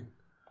coming.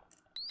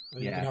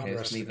 You Yeah, can have okay, the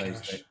let's rest of leave the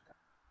those cash. two.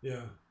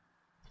 Yeah.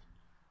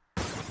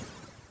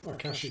 Oh,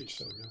 cash each,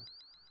 there we go.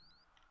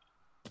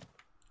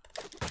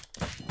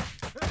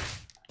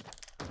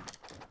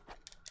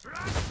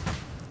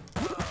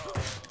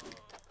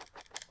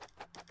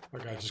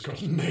 That guy just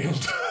got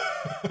nailed.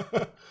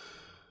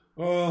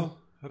 Well,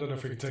 I don't know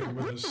if we can take him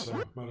with us,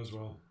 so might as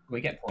well. We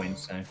get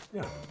points, so.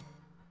 Yeah.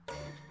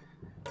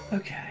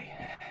 Okay.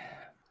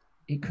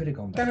 It could have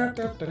gone better.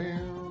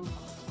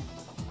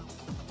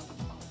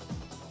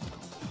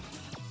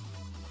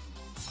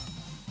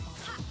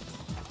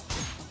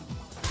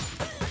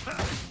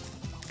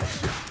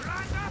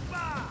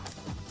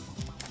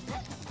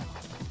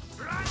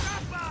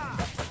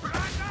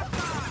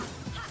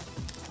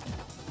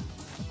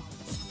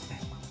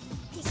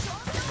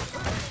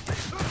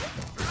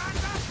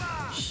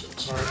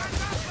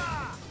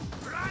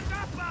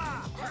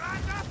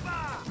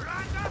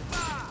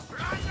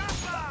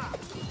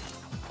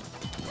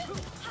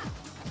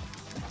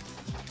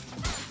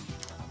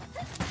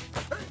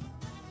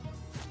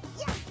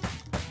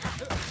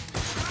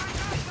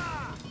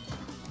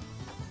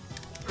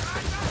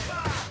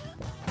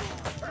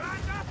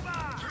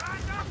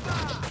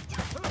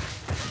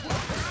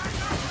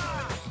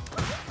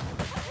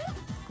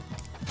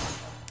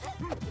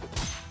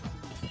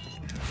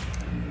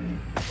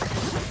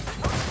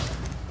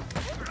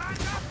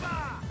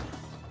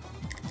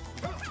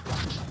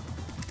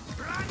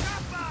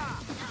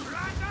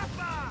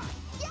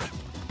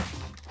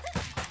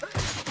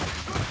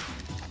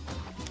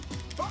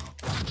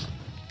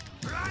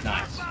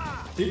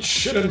 It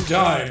shouldn't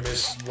die,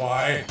 Miss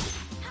Y.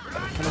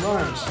 Kind of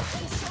rhymes.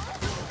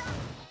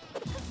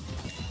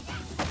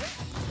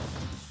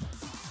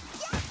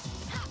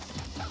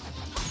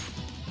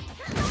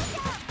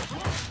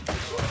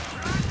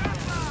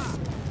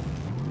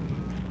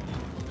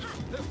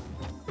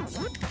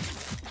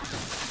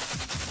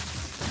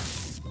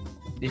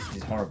 This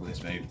is horrible,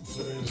 this move. It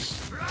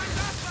is.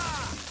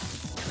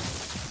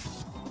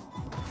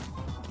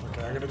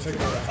 Okay, I'm gonna take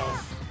out the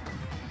health.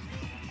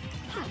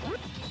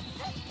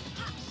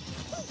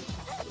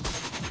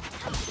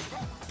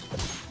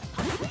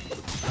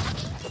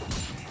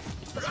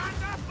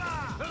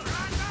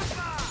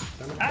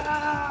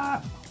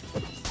 Ah!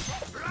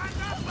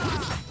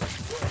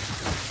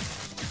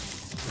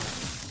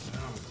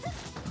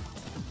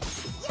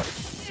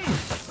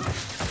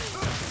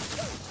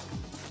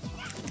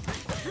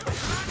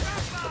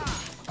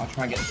 I'll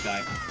try and get this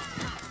guy.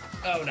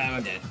 Oh no,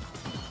 I'm dead.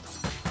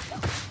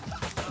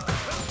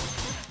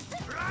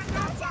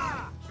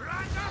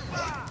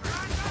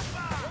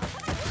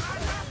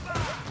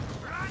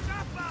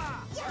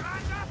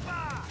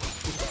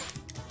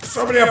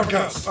 So many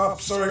uppercuts! Oh,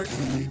 sorry.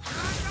 Man.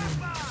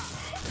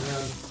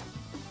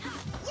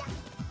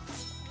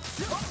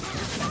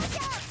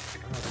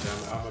 God damn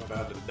it, I'm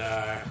about to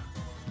die.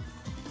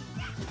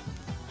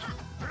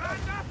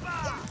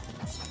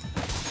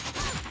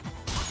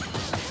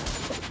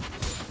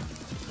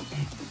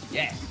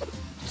 Yes.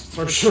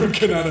 Throw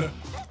shuriken at it.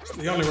 It's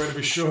the only way to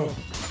be sure.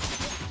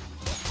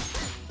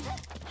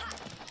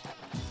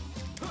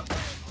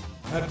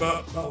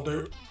 Headbutt, that'll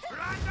do.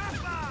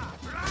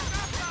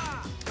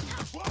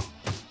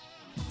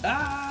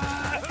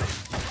 Ah!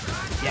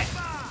 Yes.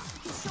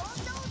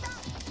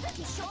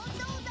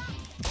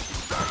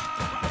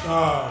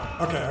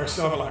 Ah, okay, I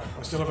still have a life.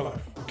 I still have a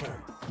life. Okay.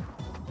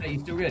 Hey, you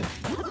still good?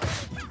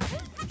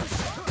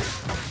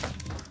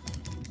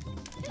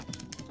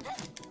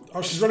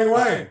 Oh, she's running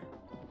away!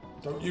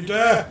 Don't you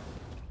dare!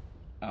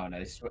 Oh no,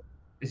 this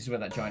is where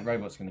that giant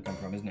robot's going to come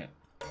from, isn't it?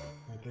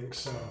 I think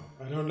so.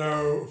 I don't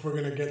know if we're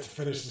going to get to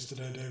finish this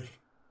today, Dave.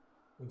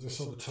 I just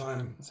saw the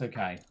time. It's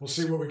okay. We'll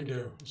see what we can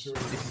do. We'll see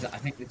what we can do. I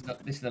think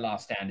this is the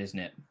last stand, isn't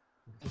it?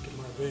 I think it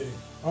might be.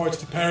 Oh, it's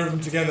the pair of them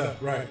together.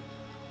 Right.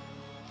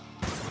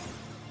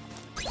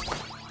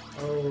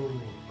 Oh.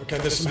 Okay,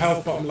 there's some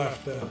health bottom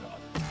left there.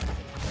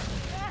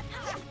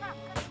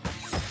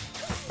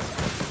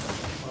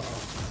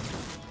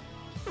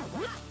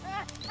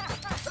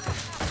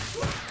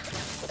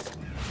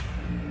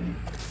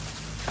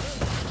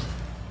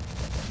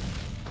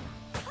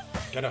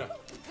 Get up.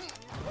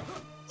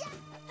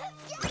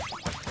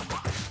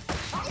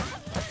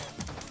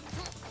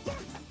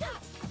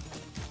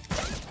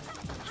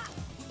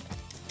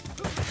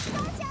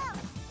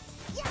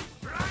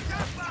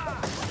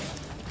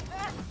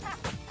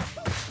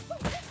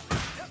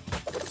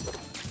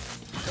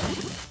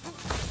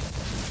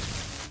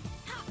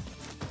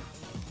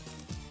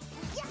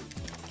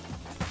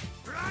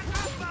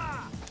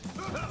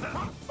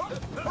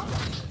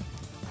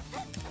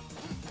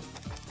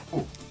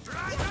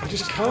 I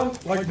just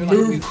can't like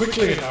move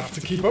quickly enough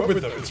to keep up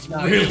with them. It's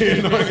really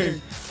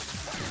annoying.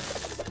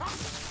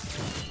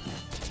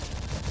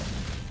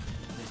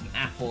 There's an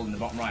apple in the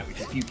bottom right,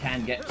 which if you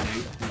can get to,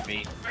 would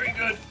be very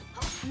good.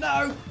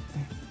 No!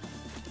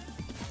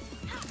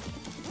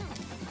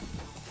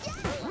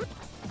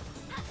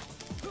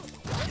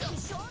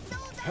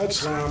 Head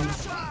slam.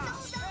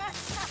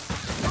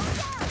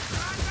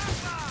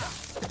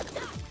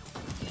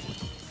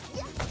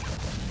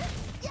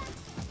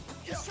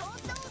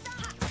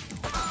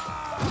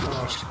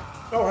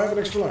 Oh, I have an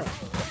extra life.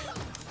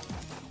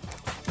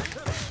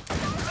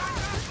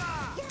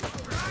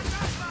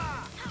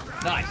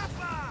 Nice.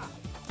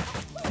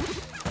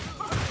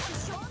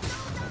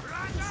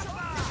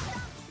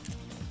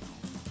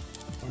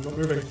 I'm not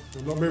moving.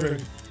 I'm not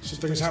moving.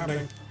 Something is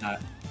happening. No.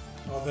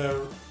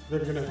 Oh,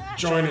 they're gonna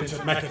join into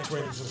mecha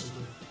twins or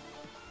something.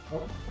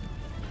 Oh,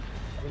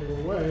 I'm gonna go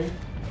away.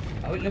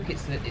 Oh, look,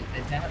 it's the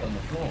dad on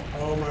the floor.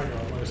 Oh my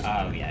god, what is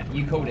that? Oh yeah,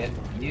 you called it.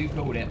 You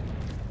called it.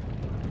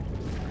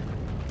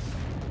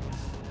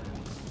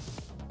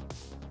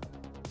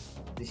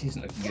 This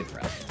isn't looking good for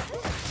us.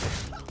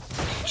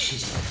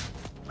 Jeez.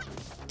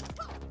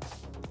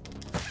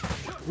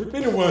 We've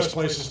been in worse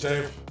places,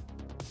 Dave.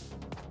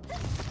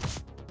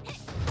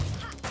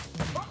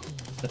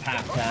 The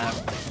path tab.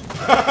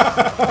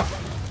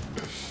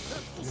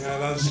 Yeah,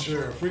 that's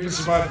true. If we can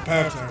survive the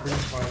path tab, we can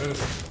survive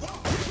anything.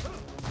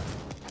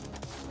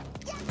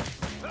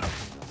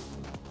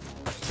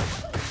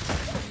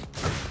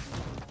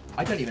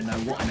 I don't even know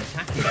what I'm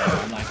attacking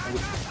now. I'm like,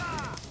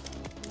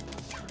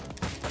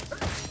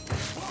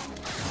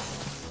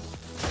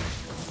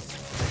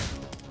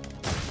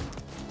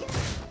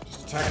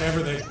 Just attack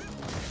everything.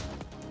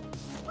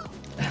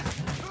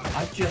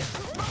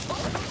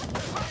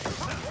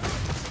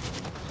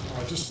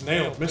 I just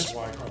nailed Miss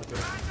Y quite a bit.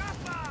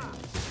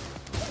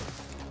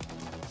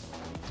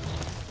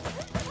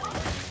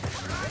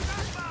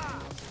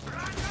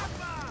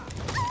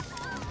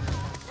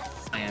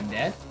 I am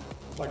dead.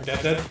 Like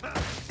dead.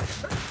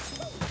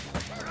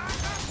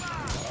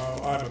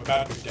 Oh, I'm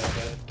about to be dead.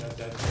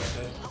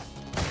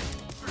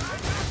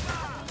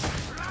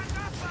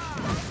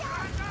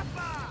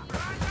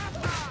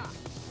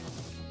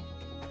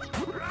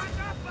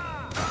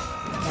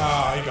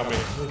 Ah, he got me.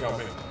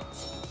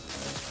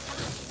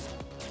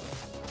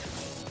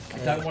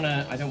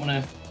 I don't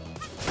wanna.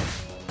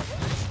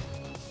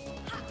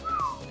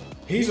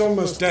 He's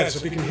almost dead, so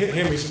if you can hit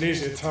him, he's an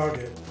easier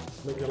target.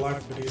 Make your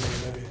life a bit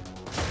easier, maybe.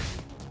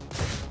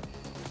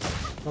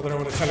 Not that I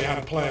want to tell you how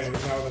to play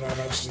now that I've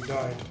actually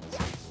died.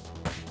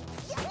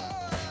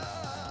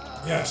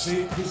 Yeah,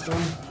 see, he's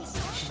done.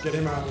 Should get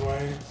him out of the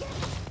way.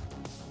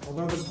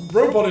 Although the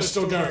robot is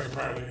still going,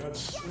 apparently.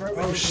 That's...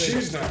 Oh,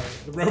 she's now.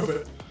 The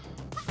robot.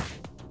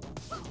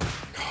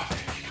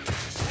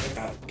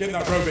 God, get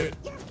that robot.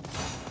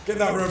 Get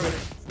that robot.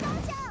 Do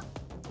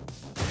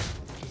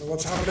you know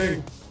what's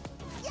happening?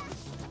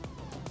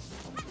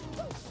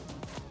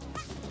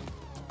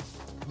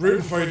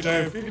 Rooting for you,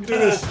 Dave. You can do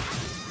this.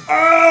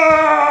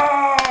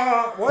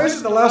 Ah! Why is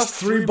it the last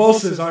 3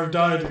 bosses I've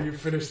died and you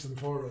finished them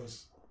for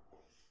us?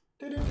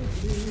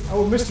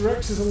 Oh, Mr.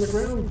 X is on the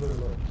ground there,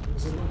 look.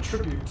 There's a little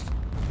tribute.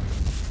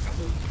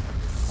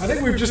 I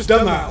think we've just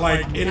done that,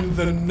 like, in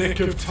the nick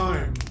of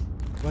time.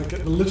 Like,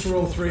 at the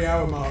literal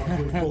 3-hour mark,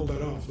 we've pulled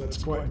that off. That's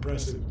quite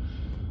impressive.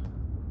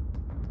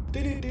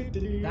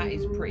 That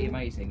is pretty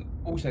amazing.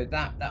 Also,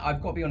 that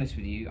I've got to be honest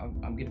with you,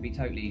 I'm going to be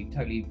totally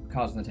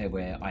cards on the table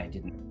where I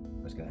didn't know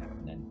what was going to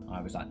happen then.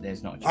 I was like,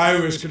 there's not a chance. I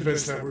was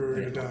convinced that we were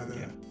going to die there.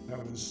 Yeah.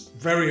 That was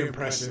very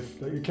impressive.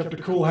 That you kept a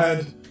cool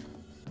head,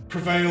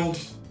 prevailed,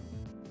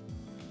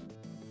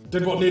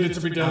 did what needed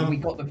to be done. And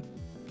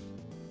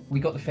we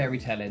got the fairy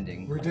tale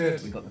ending. We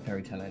did. We got the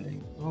fairy tale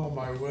ending. Oh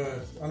my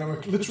word. And I'm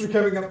literally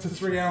coming up to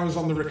 3 hours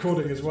on the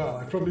recording as well.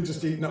 I've probably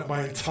just eaten up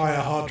my entire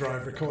hard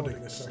drive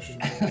recording this session.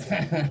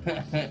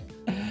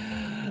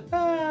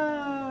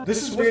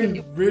 This has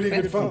been really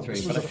good fun.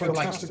 This was a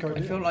fantastic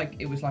idea. I feel like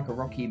it was like a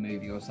Rocky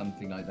movie or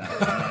something like that. You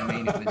know what I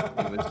mean?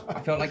 It was,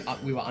 I felt like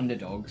we were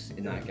underdogs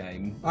in that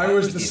game. I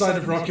was the side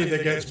of Rocky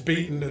that gets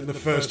beaten in the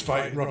first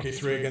fight in Rocky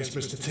 3 against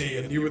Mr. T,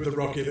 and you were the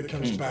Rocky that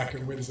comes back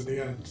and wins at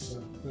the end.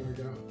 So there we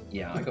go.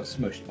 Yeah, I got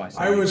smushed by.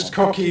 I was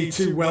cocky,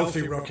 too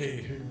wealthy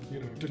Rocky who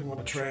didn't want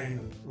to train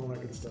and all that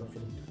good stuff.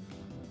 And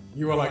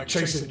you were like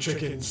chasing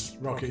chickens,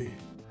 Rocky.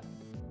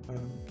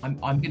 I'm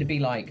gonna be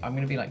like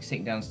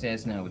sitting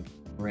downstairs now with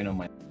grin on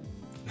my.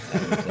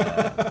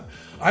 And,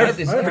 I've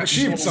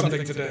achieved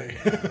something today.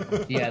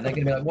 Yeah, they're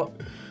gonna be like,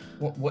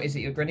 what is it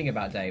you're grinning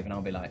about, Dave? And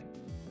I'll be like,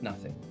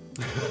 nothing.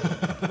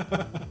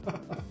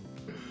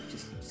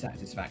 Just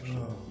satisfaction.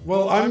 Oh.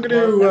 Well, I'm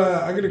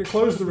gonna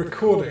close the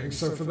recording.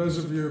 So for those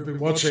of you who've been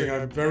watching,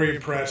 I'm very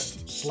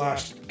impressed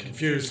 /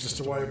 confused as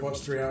to why you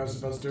watched 3 hours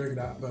of us doing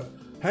that, but.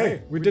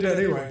 Hey, we did it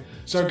anyway.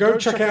 So go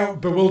check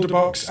out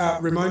Bewilderbox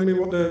at, remind me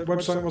what the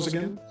website was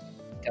again?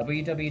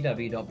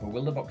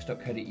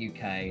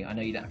 www.bewilderbox.co.uk. I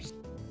know you don't have to,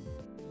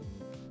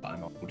 but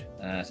I'm old.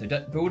 So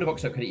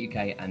bewilderbox.co.uk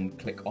and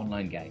click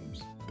online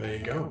games. There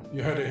you go.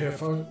 You heard it here,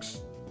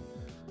 folks.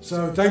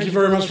 So thank you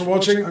very much for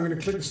watching. I'm going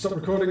to click the stop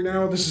recording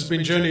now. This has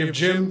been Journey of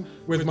Jim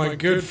with my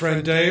good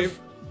friend Dave.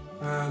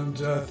 And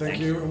thank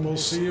you, and we'll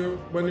see you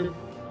when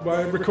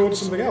I record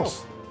something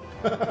else.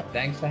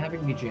 Thanks for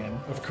having me, Jim.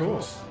 Of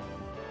course.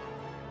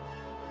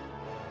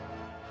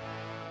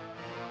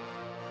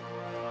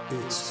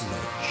 It's the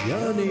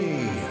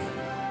journey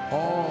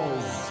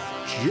of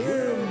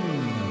Jim.